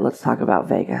 All right, let's talk about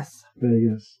Vegas.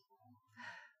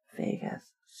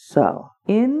 So,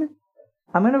 I'm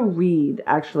going to read,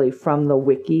 actually, from the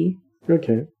wiki.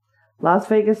 Okay. Las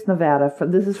Vegas, Nevada.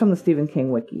 This is from the Stephen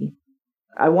King wiki.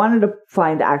 I wanted to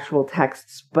find actual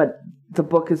texts, but the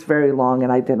book is very long,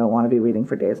 and I didn't want to be reading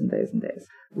for days and days and days.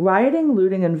 Rioting,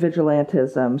 looting, and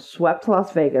vigilantism swept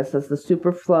Las Vegas as the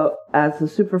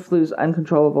superflu's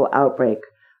uncontrollable outbreak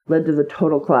led to the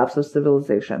total collapse of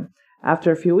civilization.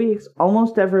 After a few weeks,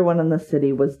 almost everyone in the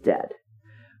city was dead.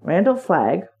 Randall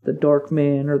Flagg, the dork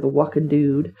man or the walking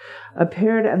dude,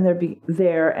 appeared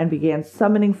there and began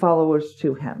summoning followers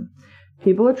to him.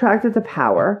 People attracted to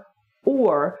power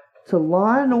or to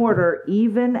law and order,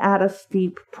 even at a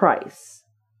steep price,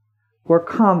 were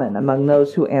common among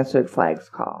those who answered Flagg's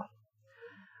call.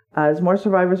 As more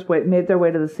survivors made their way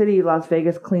to the city, Las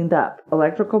Vegas cleaned up.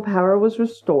 Electrical power was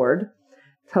restored.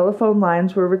 Telephone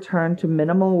lines were returned to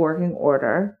minimal working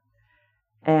order.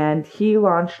 And he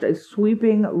launched a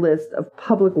sweeping list of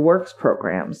public works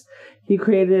programs. He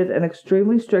created an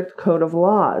extremely strict code of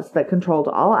laws that controlled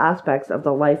all aspects of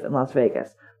the life in Las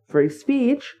Vegas. Free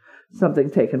speech,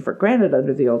 something taken for granted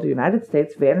under the old United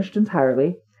States, vanished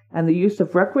entirely, and the use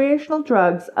of recreational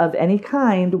drugs of any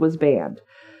kind was banned.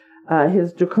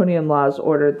 His draconian laws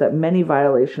ordered that many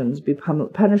violations be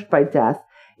punished by death,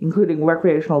 including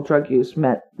recreational drug use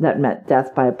that meant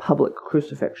death by a public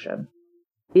crucifixion.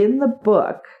 In the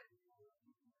book,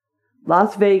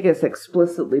 Las Vegas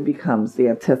explicitly becomes the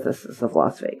antithesis of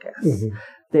Las Vegas. Mm-hmm.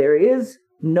 There is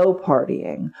no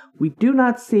partying. We do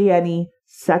not see any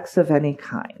sex of any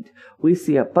kind. We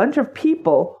see a bunch of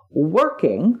people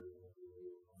working.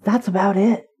 That's about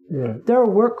it. Right. There are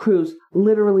work crews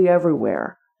literally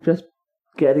everywhere, just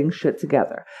getting shit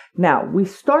together. Now, we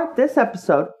start this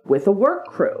episode with a work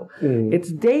crew. Mm. It's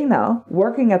Dana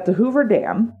working at the Hoover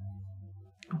Dam,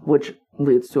 which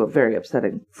leads to a very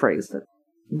upsetting phrase that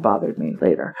bothered me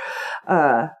later.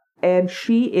 And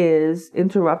she is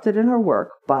interrupted in her work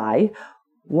by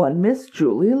one Miss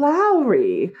Julie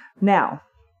Lowry. Now,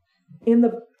 in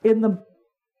the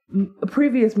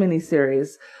previous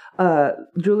miniseries,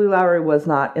 Julie Lowry was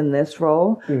not in this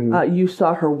role. Mm-hmm. You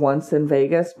saw her once in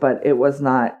Vegas, but it was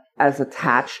not as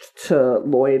attached to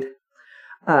Lloyd.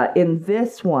 In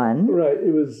this one, right?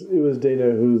 It was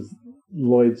Dana who's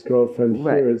Lloyd's girlfriend.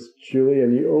 Right. Here it's Julie,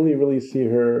 and you only really see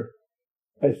her,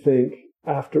 I think,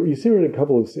 after you see her in a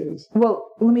couple of scenes. Well,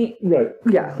 let me. Right.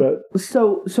 Yeah. But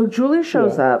so Julie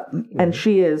shows up, and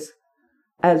she is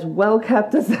as well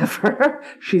kept as ever.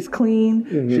 She's clean.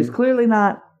 Mm-hmm. She's clearly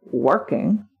not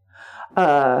working.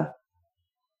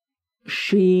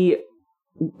 She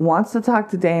wants to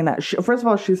talk to Dana. First of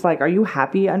all, she's like, "Are you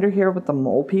happy under here with the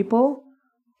mole people?"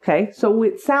 Okay, so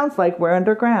it sounds like we're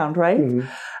underground, right?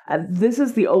 Mm-hmm. This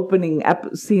is the opening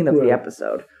scene of the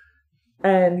episode.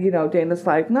 And, Dana's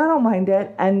like, "No, I don't mind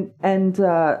it." And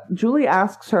Julie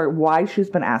asks her why she's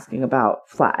been asking about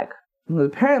Flagg. And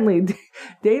apparently,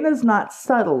 Dana's not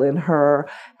subtle in her,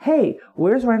 "Hey,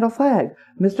 where's Randall Flagg?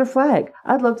 Mr. Flagg,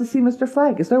 I'd love to see Mr.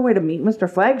 Flagg. Is there a way to meet Mr.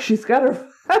 Flagg?" She's got her,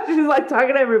 she's like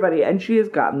talking to everybody, and she has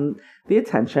gotten the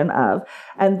attention of.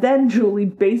 And then Julie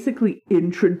basically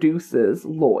introduces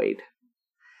Lloyd.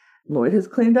 Lloyd has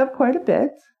cleaned up quite a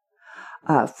bit.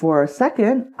 For a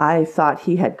second, I thought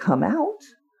he had come out.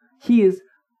 He is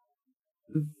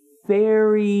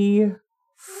very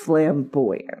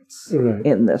flamboyant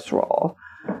in this role.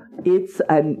 It's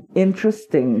an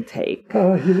interesting take.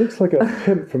 He looks like a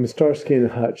pimp from Starsky and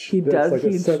Hutch. He does. Like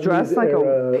he's dressed like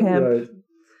a pimp. Right.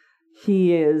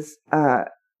 He is.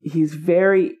 He's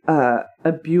very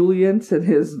ebullient in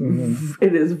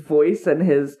his voice and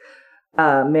his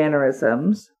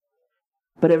mannerisms.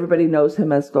 But everybody knows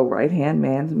him as the right-hand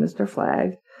man to Mr.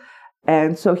 Flagg.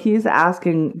 And so he's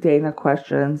asking Dana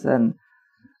questions and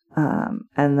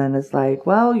then it's like,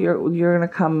 well, you're gonna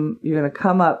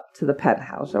come up to the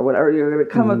penthouse or whatever. You're gonna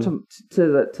come up to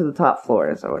the top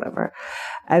floors or whatever.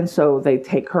 And so they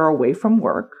take her away from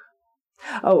work.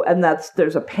 Oh, and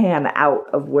there's a pan out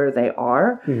of where they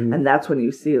are, and that's when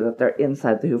you see that they're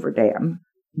inside the Hoover Dam,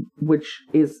 which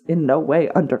is in no way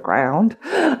underground.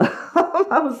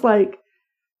 I was like,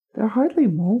 they're hardly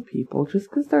mole people just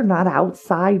because they're not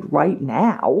outside right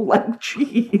now. Like,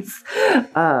 jeez.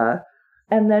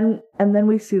 And then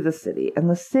we see the city, and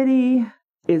the city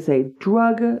is a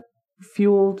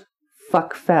drug-fueled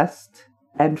fuck fest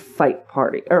and fight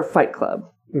club.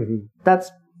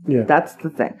 That's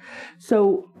the thing.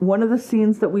 So one of the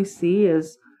scenes that we see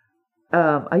is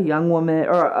a young woman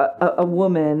or a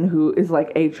woman who is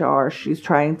like HR. She's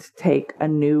trying to take a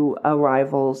new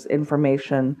arrival's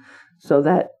information so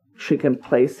that she can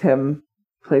place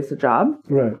a job.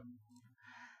 Right.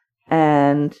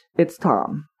 And it's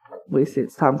Tom. We see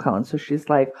it's Tom Cullen. So she's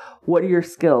like, what are your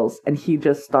skills? And he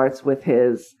just starts with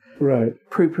his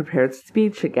pre-prepared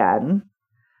speech again.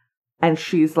 And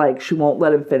she's like, she won't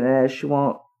let him finish. She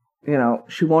won't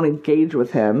engage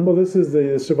with him. Well, this is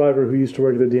the survivor who used to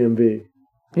work at the DMV.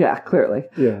 Yeah, clearly.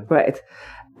 Yeah. Right.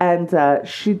 And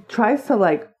she tries to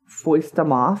like foist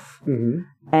him off.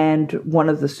 And one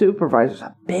of the supervisors,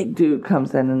 a big dude,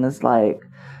 comes in and is like,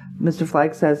 Mr.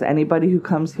 Flagg says anybody who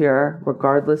comes here,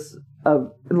 irregardless,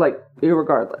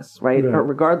 right? Or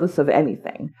regardless of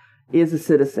anything, is a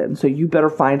citizen. So you better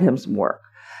find him some work.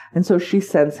 And so she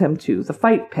sends him to the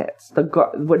fight pits.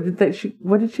 What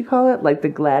did she call it? Like the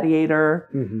gladiator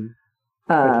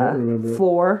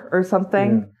floor or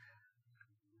something.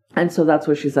 Yeah. And so that's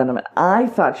where she sent him. I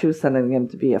thought she was sending him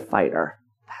to be a fighter.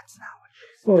 That's not what she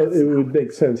said. Well, it would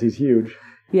make sense. He's huge.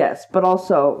 Yes, but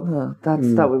also that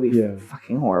would be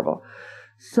fucking horrible.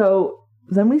 So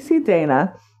then we see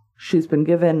Dana. She's been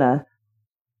given a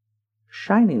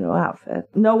shiny new outfit.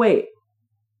 No, wait.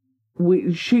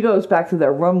 She goes back to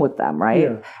their room with them, right?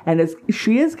 Yeah. And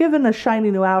she is given a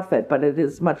shiny new outfit, but it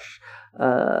is much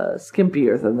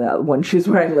skimpier than the one she's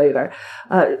wearing later.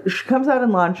 She comes out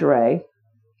in lingerie.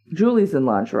 Julie's in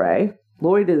lingerie.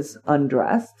 Lloyd is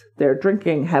undressed. They're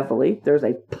drinking heavily. There's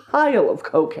a pile of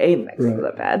cocaine next to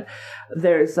the bed.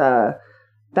 There's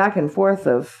back and forth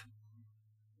of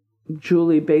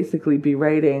Julie basically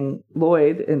berating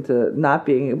Lloyd into not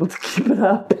being able to keep it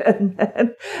up, and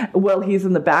then, he's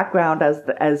in the background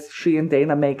as she and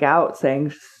Dana make out,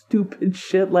 saying stupid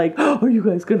shit like, "Are you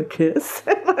guys gonna kiss?"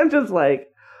 And I'm just like,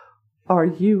 "Are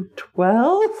you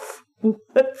 12?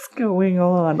 What's going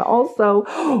on?" Also,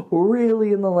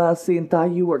 really in the last scene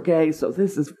thought you were gay, so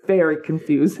this is very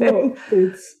confusing.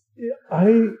 Well,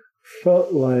 I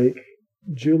felt like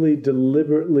Julie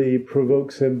deliberately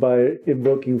provokes him by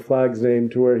invoking Flagg's name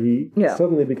to where he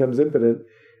suddenly becomes impotent.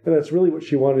 And that's really what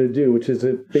she wanted to do, which is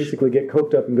to basically get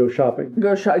coked up and go shopping.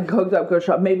 Coked up, go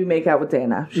shop. Maybe make out with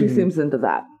Dana. She seems into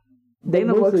that.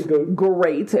 Dana looks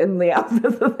great in the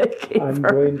outfit that they gave her. I'm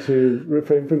going to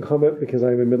refrain from comment because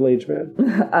I'm a middle-aged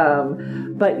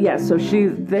man. But yeah, so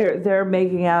they're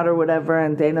making out or whatever,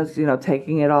 and Dana's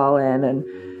taking it all in, and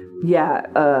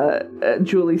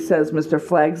Julie says Mr.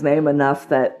 Flagg's name enough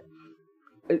that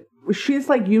she's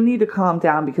like, you need to calm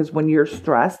down because when you're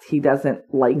stressed, he doesn't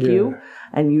like you,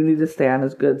 and you need to stay on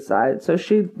his good side. So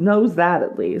she knows that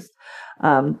at least.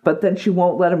 But then she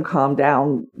won't let him calm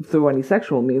down through any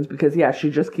sexual means because,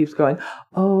 she just keeps going,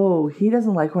 oh, he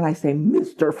doesn't like when I say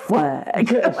Mr.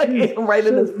 Flagg. Right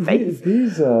in his face.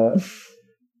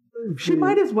 She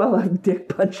might as well have dick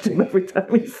punched him every time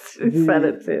he said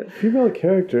it, too. Female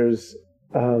characters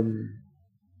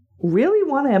really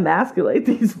want to emasculate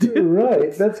these dudes.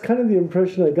 Right. That's kind of the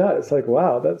impression I got. It's like,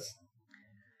 wow, that's...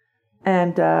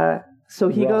 And so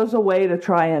he goes away to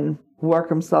try and work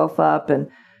himself up, and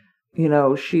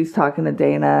she's talking to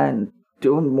Dana and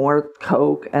doing more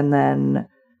coke, and then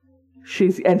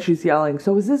she's yelling,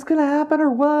 so is this gonna happen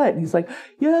or what? And he's like,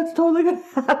 yeah, it's totally gonna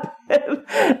happen.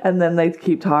 And then they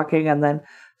keep talking, and then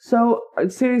So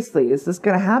seriously, is this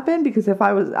going to happen? Because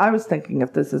I was thinking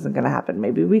if this isn't going to happen,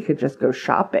 maybe we could just go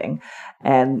shopping.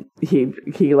 And he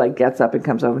like gets up and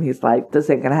comes over and he's like, this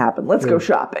ain't going to happen. Let's go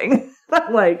shopping.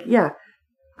 I'm like, yeah,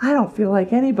 I don't feel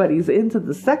like anybody's into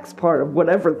the sex part of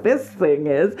whatever this thing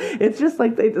is. It's just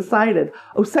like they decided,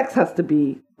 sex has to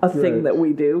be a thing that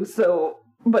we do. So,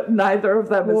 but neither of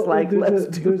them is like,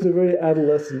 there's a very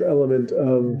adolescent element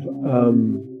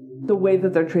of, the way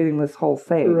that they're treating this whole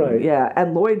thing. Right. Yeah.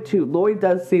 And Lloyd, too. Lloyd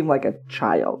does seem like a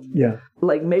child. Yeah.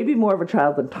 Like, maybe more of a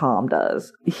child than Tom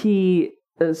does.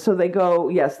 So they go,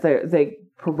 yes, they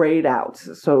parade out.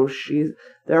 So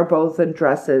they're both in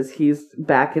dresses. He's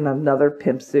back in another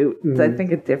pimp suit. Mm-hmm. I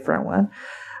think a different one.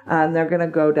 And they're going to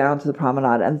go down to the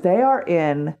promenade. And they are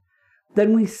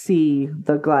then we see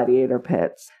the gladiator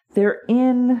pits. They're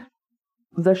in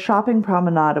the shopping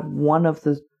promenade of one of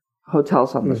the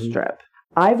hotels on the strip.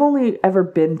 I've only ever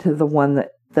been to the one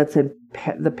that's in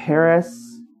the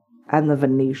Paris and the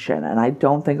Venetian, and I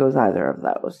don't think it was either of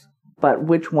those. But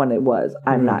which one it was,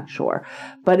 I'm not sure.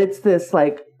 But it's this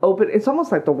like open. It's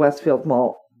almost like the Westfield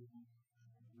Mall.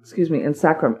 In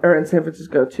San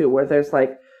Francisco too, where there's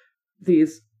like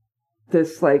this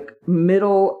like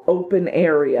middle open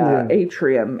area,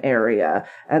 atrium area,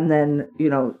 and then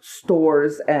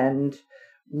stores and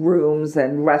rooms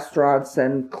and restaurants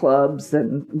and clubs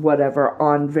and whatever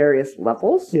on various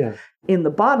levels. Yeah. In the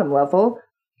bottom level,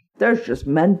 there's just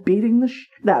men beating the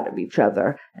shit out of each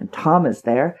other. And Tom is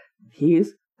there.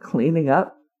 He's cleaning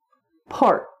up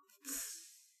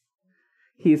parts.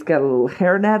 He's got a little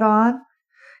hairnet on.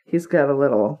 He's got a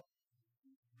little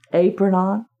apron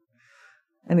on.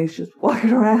 And he's just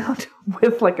walking around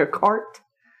with like a cart,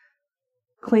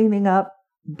 cleaning up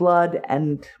blood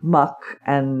and muck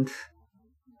and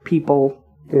people,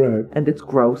 right? And it's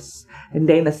gross. And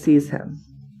Dana sees him.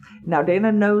 Now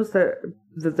Dana knows that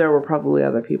there were probably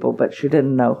other people, but she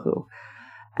didn't know who.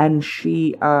 And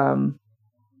she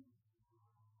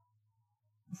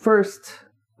first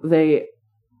they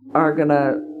are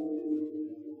gonna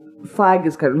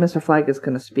Mr. Flagg is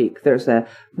gonna speak. There's a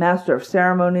master of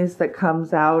ceremonies that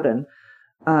comes out, and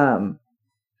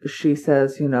she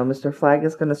says, Mr. Flagg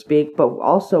is gonna speak, but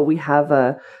also we have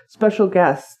a special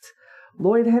guest.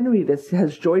 Lloyd Henry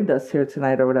has joined us here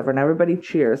tonight or whatever, and everybody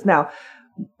cheers. Now,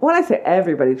 when I say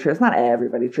everybody cheers, not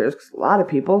everybody cheers, because a lot of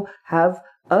people have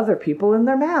other people in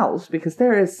their mouths, because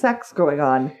there is sex going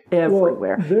on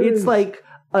everywhere. It's like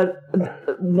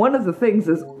one of the things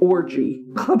is orgy.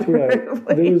 Right.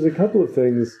 There was a couple of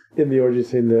things in the orgy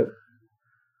scene that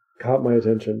caught my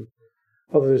attention.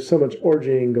 Although there's so much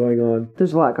orgying going on.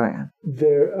 There's a lot going on.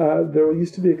 There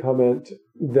used to be a comment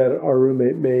that our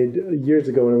roommate made years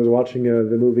ago when I was watching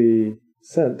the movie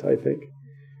Scent, I think,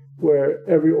 where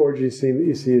every orgy scene that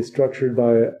you see is structured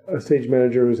by a stage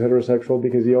manager who's heterosexual,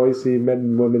 because you always see men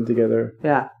and women together.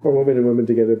 Yeah. Or women and women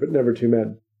together, but never two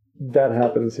men. That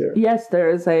happens here. Yes,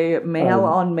 there is a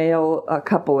male-on-male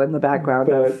couple in the background.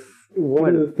 But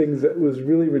one of the things that was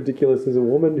really ridiculous is a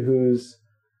woman who's,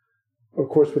 of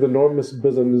course, with enormous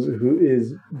bosoms, who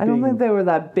is I don't think they were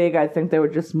that big. I think they were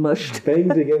just mushed.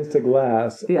 Banged against a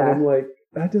glass. Yeah. And I'm like,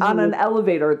 that doesn't an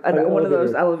elevator. One of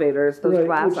those elevators, those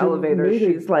glass elevators.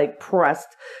 She's like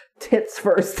pressed tits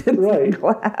first into the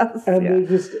glass. And they're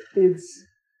just, it's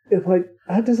like,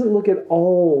 that doesn't look at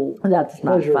all That's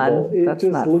not fun. It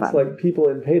just looks like people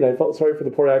in pain. I felt sorry for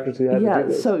the poor actors who had to do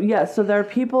this. So there are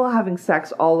people having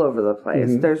sex all over the place.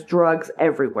 Mm-hmm. There's drugs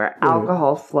everywhere. Mm-hmm.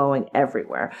 Alcohol flowing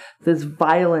everywhere. There's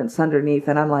violence underneath.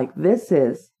 And I'm like,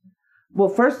 well,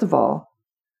 first of all,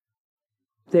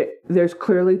 there's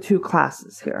clearly two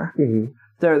classes here. Mm-hmm.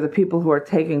 There are the people who are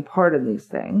taking part in these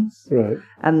things. Right.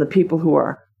 And the people who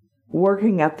are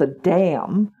working at the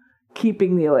dam,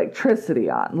 keeping the electricity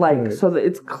on. So that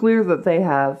it's clear that they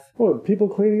have... Well, people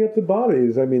cleaning up the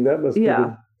bodies. I mean, that must be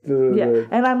the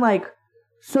And I'm like,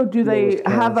 so do they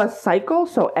have a cycle?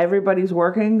 So everybody's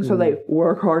working, so they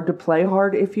work hard to play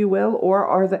hard, if you will? Or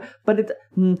are they... But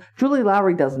Julie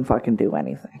Lowry doesn't fucking do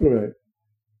anything. Right.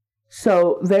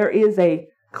 So there is a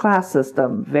class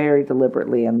system very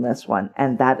deliberately in this one,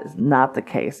 and that is not the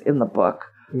case in the book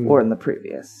or in the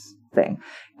previous thing.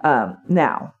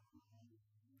 Now...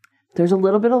 There's a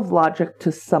little bit of logic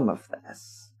to some of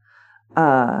this.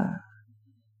 I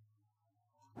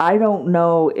don't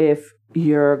know if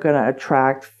you're going to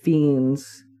attract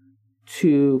fiends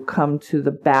to come to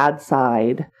the bad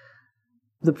side,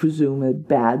 the presumed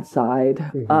bad side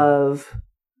of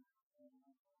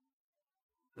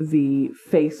the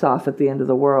face-off at the end of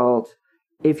the world,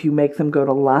 if you make them go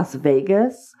to Las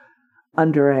Vegas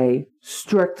under a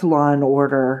strict law and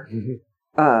order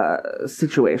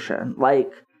situation. Like...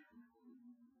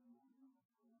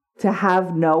 to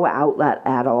have no outlet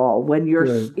at all when you're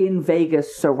in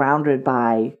Vegas surrounded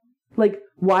by, like,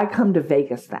 why come to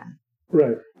Vegas then?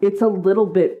 Right. It's a little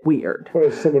bit weird. Or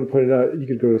as someone pointed out, you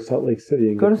could go to Salt Lake City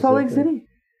and go to Salt Lake City.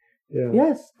 Yeah.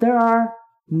 Yes, there are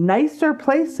nicer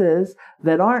places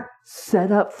that aren't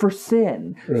set up for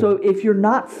sin. Right. So if you're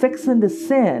not fixing to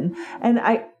sin, and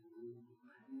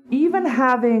even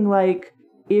having, like,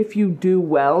 if you do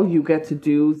well, you get to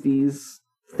do these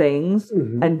things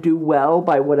and do well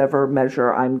by whatever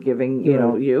measure I'm giving,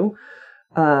 you.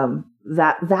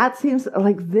 That seems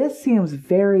like, this seems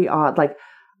very odd. Like,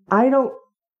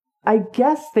 I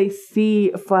guess they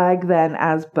see Flag then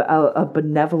as a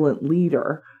benevolent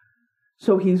leader.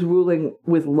 So he's ruling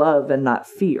with love and not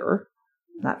fear.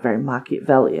 Not very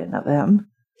Machiavellian of him.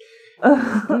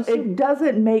 It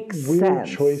doesn't make sense. Weird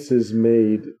choices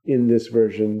made in this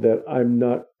version that I'm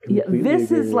not completely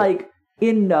this is with. Like,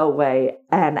 in no way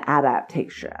an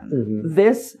adaptation.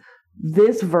 This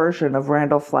version of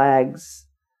Randall Flagg's,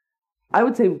 I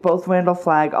would say both Randall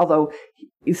Flagg, although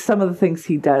some of the things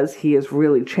he does, he is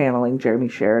really channeling Jeremy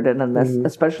Sheridan in this,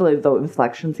 especially the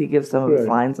inflections he gives some of his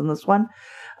lines in this one.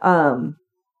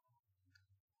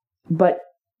 But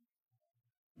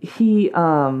he,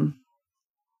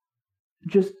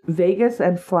 just Vegas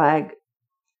and Flagg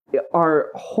are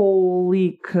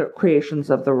wholly creations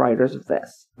of the writers of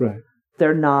this. Right.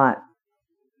 They're not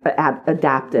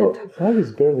adapted. Well, Flagg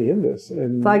is barely in this.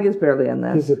 And Flagg is barely in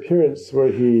this. His appearance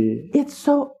where he... It's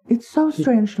so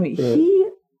strange to me. Right.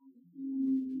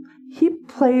 He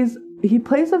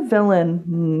plays a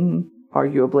villain,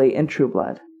 arguably, in True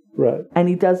Blood. Right. And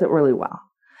he does it really well.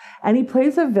 And he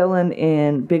plays a villain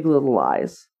in Big Little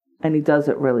Lies. And he does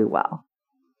it really well.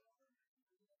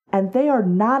 And they are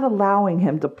not allowing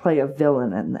him to play a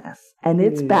villain in this. And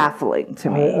it's baffling to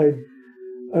me.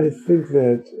 I think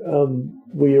that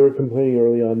we were complaining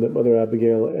early on that Mother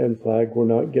Abigail and Flagg were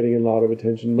not getting a lot of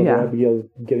attention. Mother Abigail is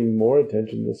getting more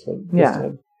attention this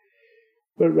time.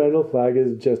 But Randall Flagg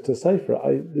is just a cipher.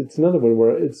 It's another one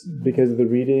where it's because of the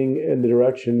reading and the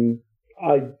direction.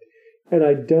 I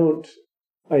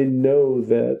know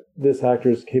that this actor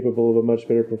is capable of a much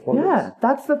better performance. Yeah,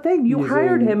 that's the thing. You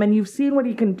hired him and you've seen what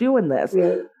he can do in this.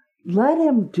 Right. Let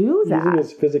him do that. Using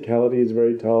his physicality, he's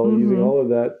very tall, using all of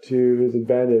that to his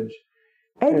advantage.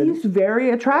 And he's very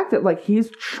attractive. Like,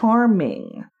 he's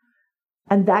charming.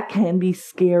 And that can be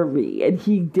scary. And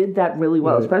he did that really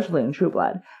well, especially in True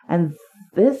Blood. And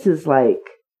this is like...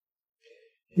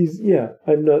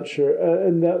 I'm not sure.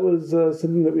 And that was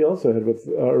something that we also had with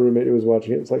our roommate who was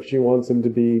watching it. It's like she wants him to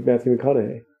be Matthew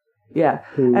McConaughey. Yeah.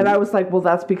 And I was like, well,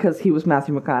 that's because he was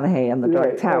Matthew McConaughey in The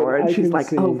Dark Tower. And she's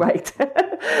like, oh, right.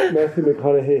 Matthew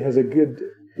McConaughey has a good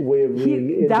way of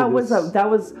leaning into that this. That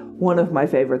was one of my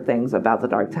favorite things about The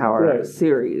Dark Tower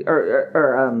series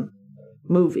or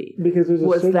movie. Because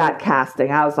there's that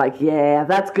casting. I was like, yeah,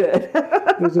 that's good.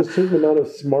 There's a certain amount of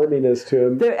smarminess to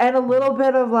him. And a little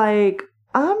bit of like,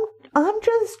 I'm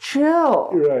just chill.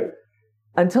 Right.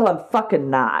 Until I'm fucking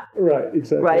not. Right,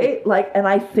 exactly. Right? Like, and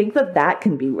I think that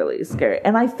can be really scary.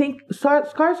 And I think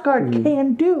Skarsgård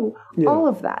can do all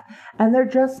of that. And they're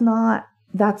just not,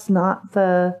 that's not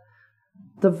the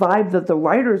vibe that the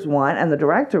writers want and the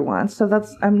director wants. So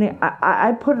that's, I mean,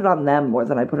 I put it on them more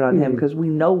than I put it on him because we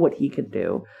know what he can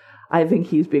do. I think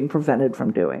he's being prevented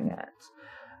from doing it.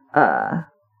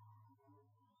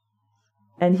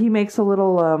 And he makes a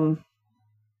little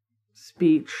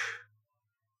speech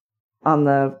on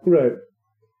the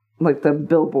like the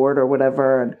billboard or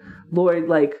whatever, and Lloyd,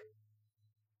 like,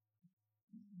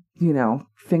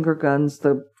 finger guns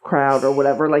the crowd or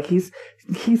whatever. Like, he's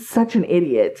such an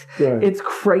idiot. It's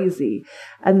crazy.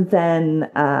 And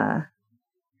then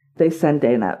they send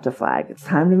Dana up to Flagg. It's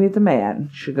time to meet the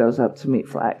man. She goes up to meet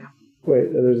Flagg.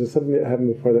 Wait, there's something that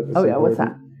happened before that. Oh yeah, what's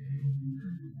that?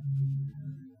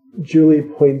 Julie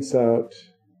points out.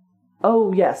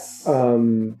 Oh yes,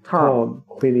 Tom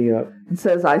cleaning up and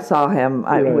says, "I saw him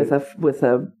with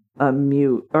a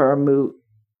mute or a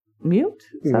mute.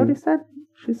 Is that what he said?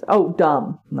 She said, "Oh,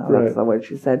 dumb." No, that's the word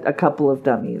she said. A couple of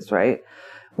dummies, right?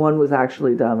 One was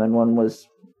actually dumb, and one was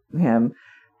him.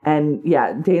 And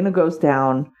Dana goes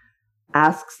down,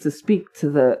 asks to speak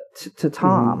to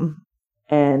Tom,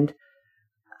 and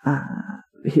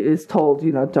he is told,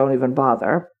 don't even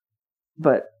bother.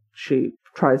 But she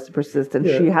tries to persist, and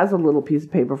she has a little piece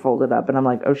of paper folded up, and I'm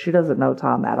like, oh, she doesn't know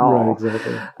Tom at all. Right,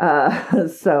 exactly.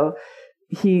 So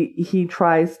he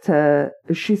tries to,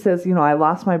 she says, I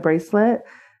lost my bracelet.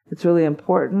 It's really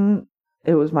important.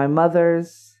 It was my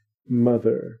mother's.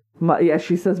 Mother.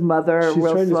 She says mother She's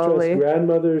real trying slowly. To stress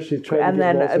grandmother. She's trying and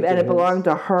to then it belonged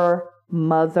to her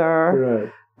mother.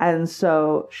 Right. And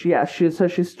so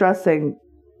she's stressing,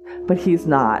 but he's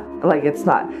not. Like, it's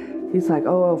not. He's like,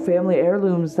 oh, family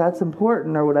heirlooms, that's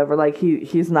important or whatever. Like,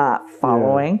 he's not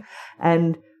following. Yeah.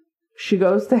 And she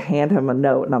goes to hand him a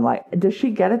note, and I'm like, does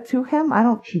she get it to him?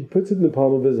 She puts it in the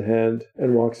palm of his hand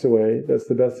and walks away. That's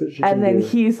the best that she can do. And then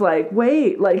he's like,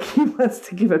 wait, like, he wants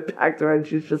to give it back to her, and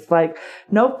she's just like,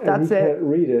 nope, that's it. And he can't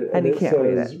read it. And he can't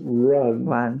read it.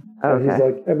 Run. Okay. And he's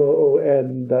like,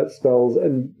 MOON, that spells,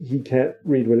 and he can't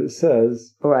read what it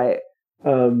says. Right.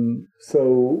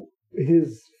 So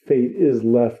his fate is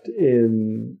left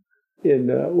in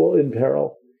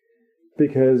peril.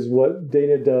 Because what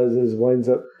Dana does is winds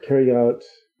up carrying out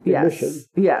the mission.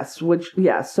 Yes.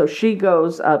 So she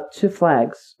goes up to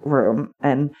Flag's room,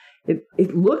 and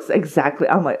it looks exactly.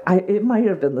 I'm like, it might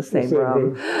have been the same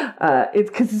room.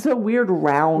 It's because it's a weird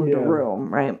round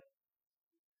room, right?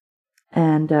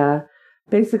 And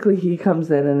basically, he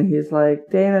comes in and he's like,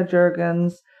 Dana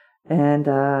Jurgens. And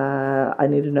I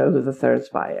need to know who the third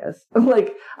spy is.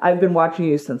 Like, I've been watching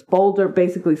you since Boulder,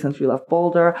 basically since you left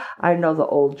Boulder. I know the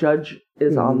old judge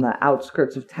is on the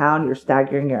outskirts of town. You're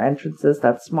staggering your entrances.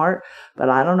 That's smart. But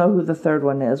I don't know who the third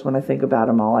one is. When I think about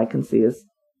him, all I can see is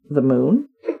the moon.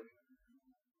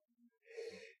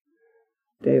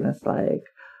 Dana's like,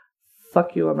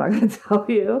 fuck you, I'm not going to tell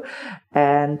you.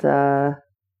 And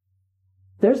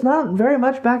there's not very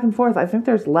much back and forth. I think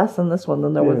there's less in this one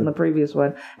than there was in the previous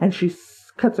one. And she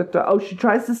cuts her throat. Oh, she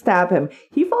tries to stab him.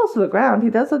 He falls to the ground.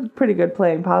 He does a pretty good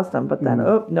playing possum, but then,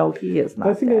 oh, no, he is not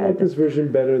I think dead. I like this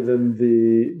version better than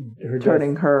her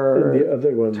turning her... in the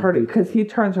other one. Because he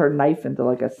turns her knife into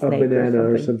like a snake or banana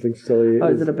or something silly. Oh,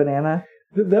 is it a banana?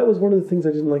 That was one of the things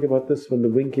I didn't like about this one. The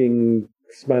winking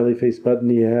smiley face button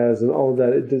he has and all of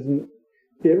that.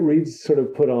 It reads sort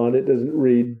of put on. It doesn't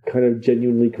read kind of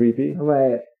genuinely creepy.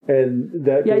 Right. And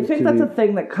that I think that's a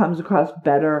thing that comes across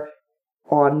better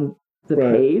on the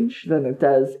page than it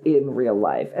does in real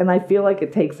life. And I feel like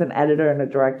it takes an editor and a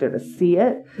director to see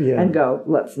it and go,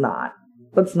 let's not.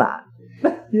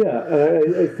 Yeah,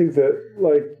 and I think that,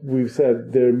 like we've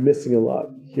said, they're missing a lot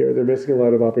here. They're missing a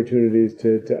lot of opportunities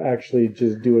to actually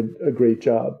just do a great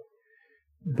job.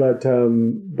 But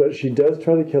she does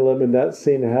try to kill him, and that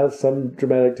scene has some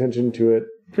dramatic tension to it.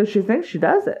 Because she thinks she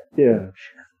does it. Yeah.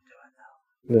 She doesn't do it,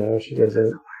 though. No, she doesn't. It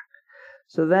doesn't work.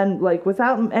 So then, like,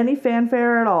 without any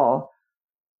fanfare at all,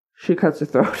 she cuts her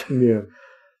throat. Yeah.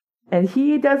 And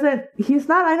he doesn't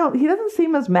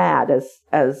seem as mad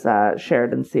as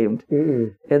Sheridan seemed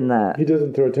in the... He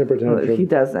doesn't throw a temper tantrum. He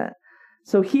doesn't.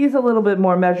 So he's a little bit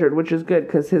more measured, which is good,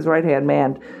 because his right-hand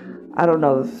man, I don't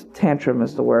know if tantrum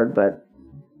is the word, but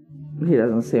he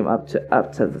doesn't seem up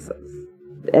to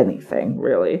anything,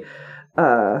 really.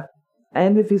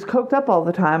 And if he's coked up all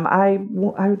the time, I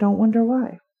don't wonder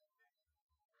why.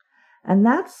 And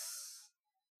that's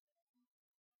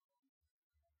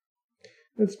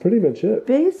pretty much it.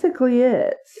 Basically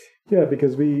it. Yeah,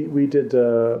 because we did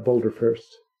Boulder first.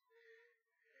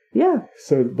 Yeah.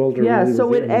 So Boulder. Yeah, really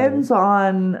so it ends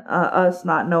on us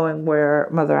not knowing where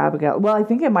Mother Abigail... Well, I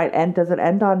think it might end... Does it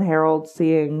end on Harold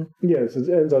seeing... Yes, it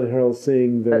ends on Harold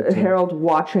seeing that... Harold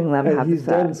watching them have sex. And he's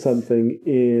done something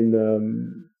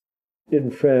in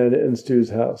Fran and Stu's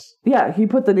house. Yeah, he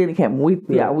put the nanny cam. We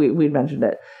mentioned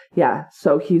it. Yeah,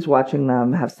 so he's watching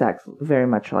them have sex, very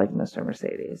much like Mr.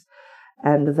 Mercedes.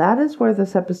 And that is where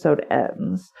this episode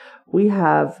ends. We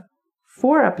have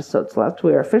 4 episodes left.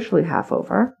 We are officially half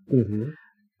over. Mm-hmm.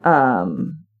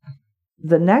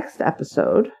 The next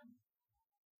episode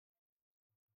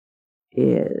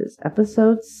is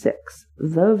episode 6,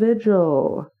 The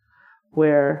Vigil,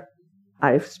 where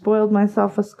I've spoiled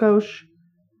myself a skosh.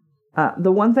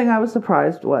 The one thing I was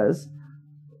surprised was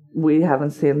we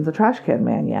haven't seen the Trash Can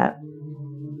Man yet.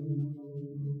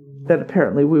 Then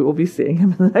apparently we will be seeing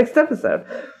him in the next episode.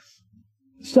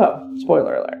 So,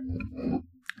 spoiler alert.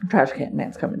 Trash Can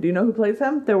Man's coming. Do you know who plays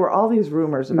him? There were all these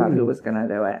rumors about who was going to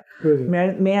do it.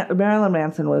 Marilyn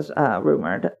Manson was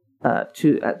rumored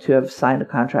to have signed a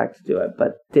contract to do it,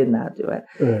 but did not do it.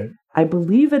 Right. I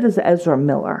believe it is Ezra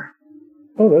Miller.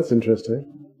 Oh, that's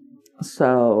interesting.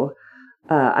 So...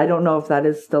 I don't know if that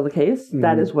is still the case. Mm-hmm.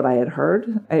 That is what I had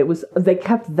heard. They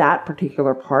kept that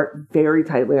particular part very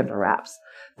tightly under wraps.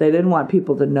 They didn't want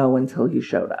people to know until he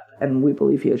showed up. And we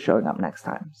believe he is showing up next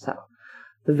time. So,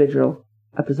 The Vigil,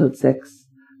 episode 6.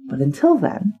 But until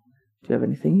then, do you have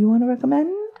anything you want to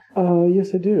recommend?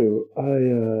 Yes, I do.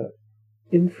 I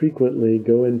infrequently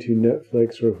go into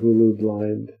Netflix or Hulu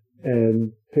blind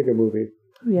and pick a movie.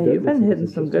 Yeah, you've been hitting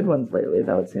some good ones lately,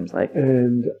 though, it seems like.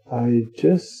 And I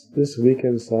just this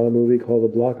weekend saw a movie called The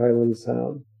Block Island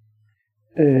Sound.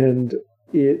 And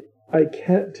I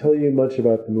can't tell you much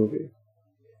about the movie.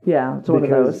 Yeah, it's one of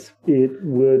those.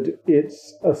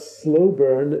 It's a slow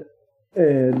burn,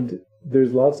 and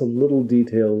there's lots of little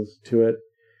details to it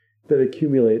that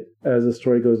accumulate as the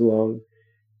story goes along.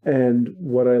 And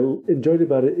what I enjoyed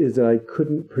about it is that I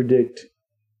couldn't predict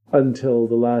until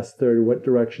the last third what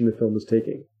direction the film was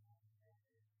taking.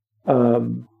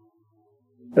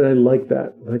 And I like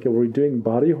that. Like, are we doing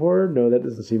body horror? No, that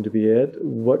doesn't seem to be it.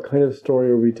 What kind of story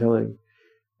are we telling?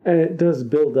 And it does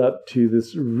build up to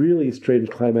this really strange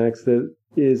climax that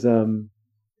is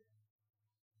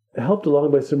helped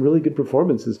along by some really good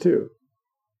performances, too.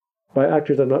 By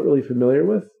actors I'm not really familiar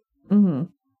with. Mm-hmm.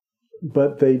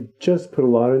 But they just put a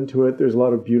lot into it. There's a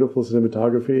lot of beautiful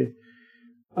cinematography.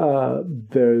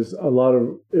 There's a lot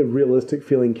of realistic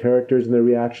feeling characters, and their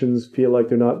reactions feel like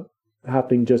they're not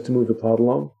happening just to move the plot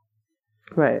along.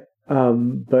 Right.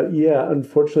 But yeah,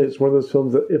 unfortunately, it's one of those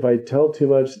films that if I tell too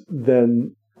much,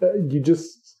 then you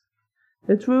just...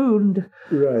 It's ruined.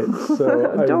 Right.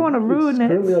 So I don't want to ruin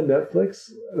it. It's currently on Netflix,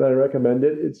 and I recommend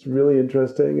it. It's really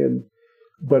interesting,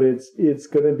 but it's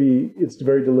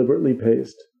very deliberately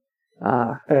paced.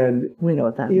 And we know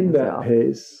what that means. In that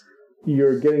pace,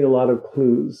 you're getting a lot of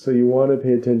clues. So you want to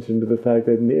pay attention to the fact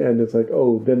that in the end, it's like,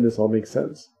 oh, then this all makes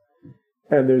sense.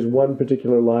 And there's one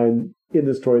particular line in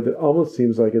the story that almost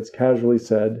seems like it's casually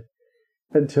said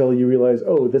until you realize,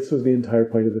 oh, this was the entire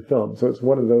point of the film. So it's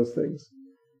one of those things.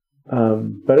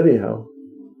 But anyhow,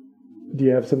 do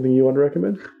you have something you want to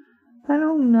recommend? I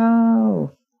don't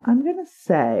know. I'm going to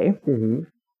say,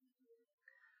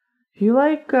 if you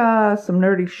like some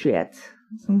nerdy shit,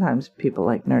 sometimes people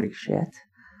like nerdy shit,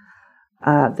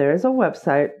 there is a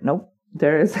website,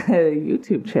 there is a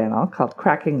YouTube channel called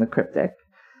Cracking the Cryptic.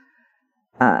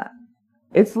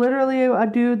 It's literally a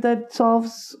dude that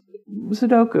solves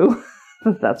Sudoku.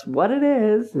 That's what it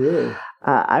is. Really?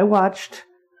 I watched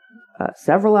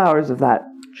several hours of that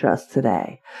just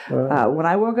today. Wow. When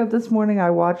I woke up this morning, I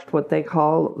watched what they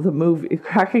call the movie,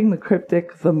 Cracking the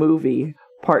Cryptic, the movie,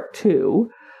 part 2,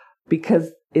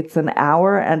 because it's an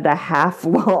hour and a half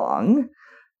long,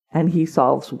 and he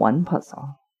solves one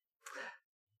puzzle.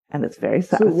 And it's very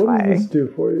satisfying. So what does this do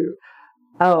for you?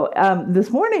 Oh, this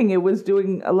morning it was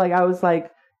doing, like, I was,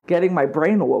 like, getting my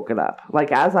brain woken up.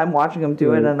 Like, as I'm watching him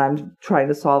do it and I'm trying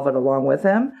to solve it along with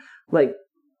him, like,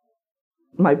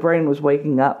 my brain was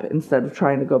waking up instead of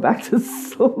trying to go back to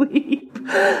sleep.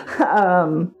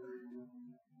 I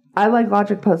like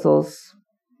logic puzzles.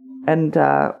 And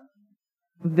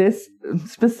this,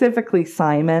 specifically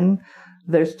Simon,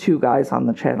 there's 2 guys on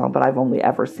the channel, but I've only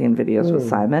ever seen videos with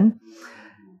Simon.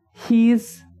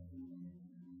 He's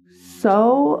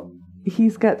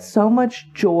got so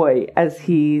much joy as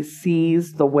he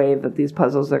sees the way that these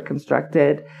puzzles are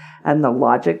constructed and the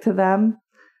logic to them.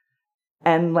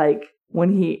 And like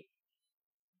when he,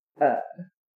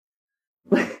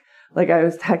 like I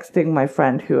was texting my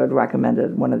friend who had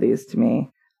recommended one of these to me.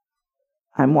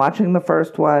 I'm watching the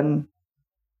first one.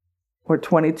 We're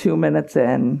 22 minutes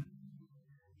in.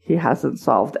 He hasn't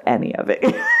solved any of it.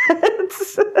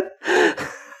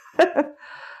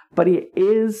 But he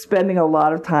is spending a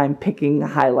lot of time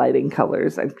highlighting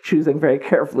colors and choosing very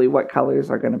carefully what colors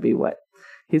are going to be what.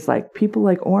 He's like, people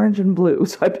like orange and blue,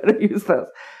 so I better use those.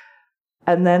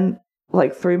 And then,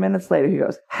 like 3 minutes later, he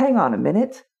goes, hang on a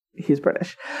minute. He's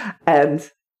British. And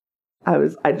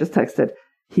I just texted,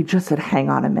 he just said, hang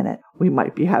on a minute. We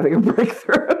might be having a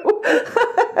breakthrough.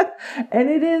 And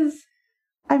it is,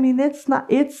 I mean, it's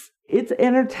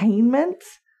entertainment.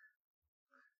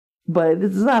 But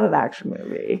it's not an action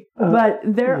movie. But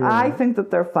I think that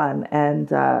they're fun. And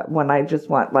when I just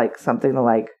want like something to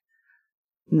like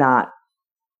not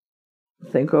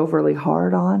think overly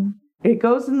hard on, it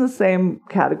goes in the same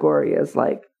category as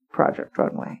like Project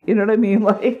Runway. You know what I mean?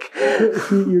 Like,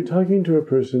 see, you're talking to a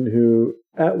person who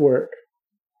at work,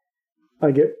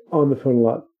 I get on the phone a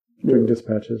lot doing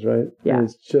dispatches, right? Yeah. And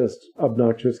it's just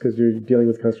obnoxious because you're dealing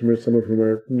with customers, some of whom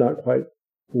are not quite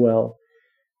well.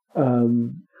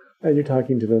 And you're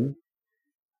talking to them.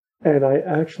 And I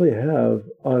actually have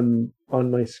on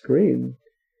my screen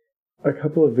a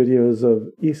couple of videos of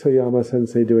Isayama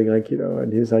Sensei doing Aikido,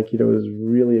 and his Aikido is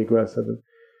really aggressive. And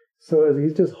so as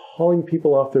he's just hauling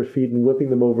people off their feet and whipping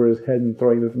them over his head and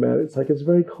throwing them at, it's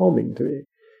very calming to me.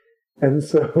 And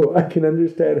so I can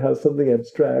understand how something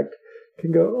abstract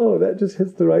can go, oh, that just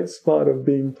hits the right spot of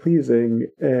being pleasing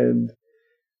and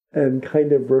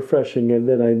kind of refreshing, and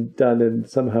then I'm done, and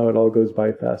somehow it all goes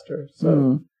by faster.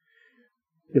 So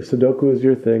if Sudoku is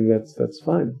your thing, that's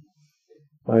fine.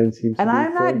 Mine seems to and be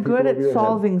I'm not good at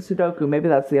solving Sudoku. Maybe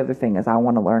that's the other thing, is I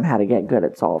want to learn how to get good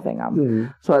at solving them. Mm-hmm.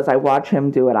 So as I watch him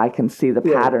do it, I can see the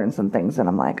patterns and things, and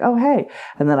I'm like, oh, hey.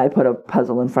 And then I put a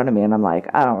puzzle in front of me, and I'm like,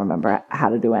 I don't remember how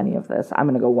to do any of this. I'm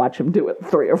going to go watch him do it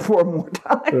 3 or 4 more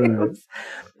times. Right.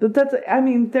 But that's, I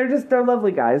mean, they're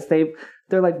lovely guys. They're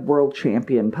like world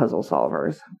champion puzzle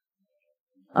solvers.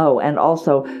 Oh, and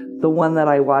also the one that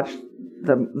I watched,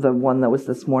 the one that was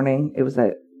this morning, it was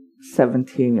a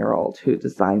 17-year-old who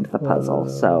designed the puzzle.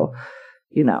 So,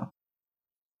 you know.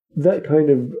 That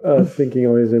kind of thinking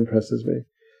always impresses me.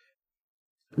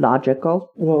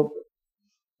 Logical? Well,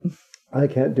 I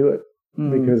can't do it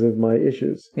because of my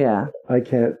issues. Yeah. I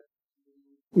can't,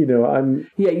 I'm...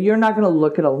 Yeah, you're not going to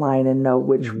look at a line and know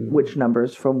which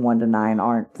numbers from 1 to 9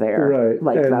 aren't there. Right.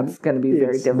 Like, and that's going to be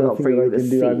very difficult for you to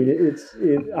see. I mean,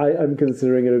 I'm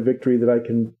considering it a victory that I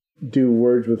can do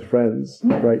words with friends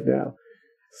right now.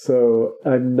 So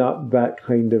I'm not that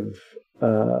kind of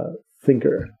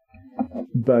thinker,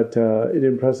 but it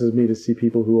impresses me to see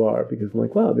people who are, because I'm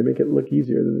like, wow, they make it look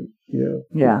easier than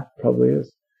it probably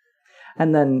is.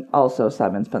 And then also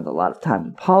Simon spends a lot of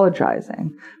time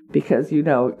apologizing because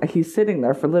he's sitting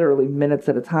there for literally minutes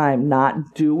at a time, not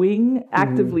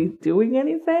actively doing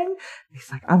anything. He's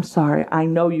like, I'm sorry, I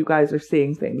know you guys are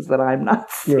seeing things that I'm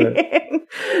not seeing.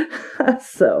 Right.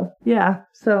 So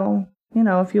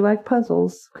if you like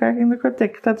puzzles, Cracking the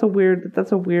Cryptic, that's a weird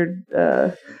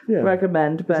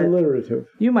recommend, but it's alliterative.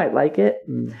 You might like it.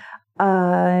 We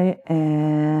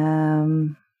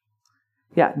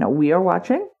are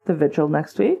watching The Vigil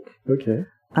next week. Okay.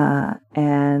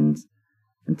 And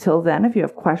until then, if you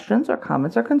have questions or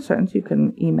comments or concerns, you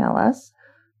can email us,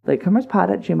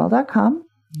 latecomerspod@gmail.com.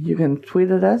 You can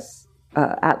tweet at us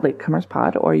at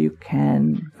latecomerspod, or you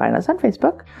can find us on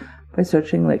Facebook by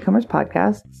searching Latecomers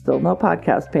Podcast. Still no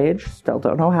podcast page. Still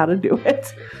don't know how to do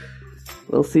it.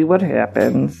 We'll see what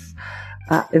happens.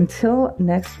 Until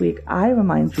next week, I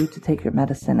remind you to take your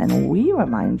medicine, and we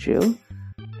remind you,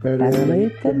 better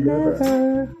late than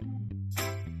never.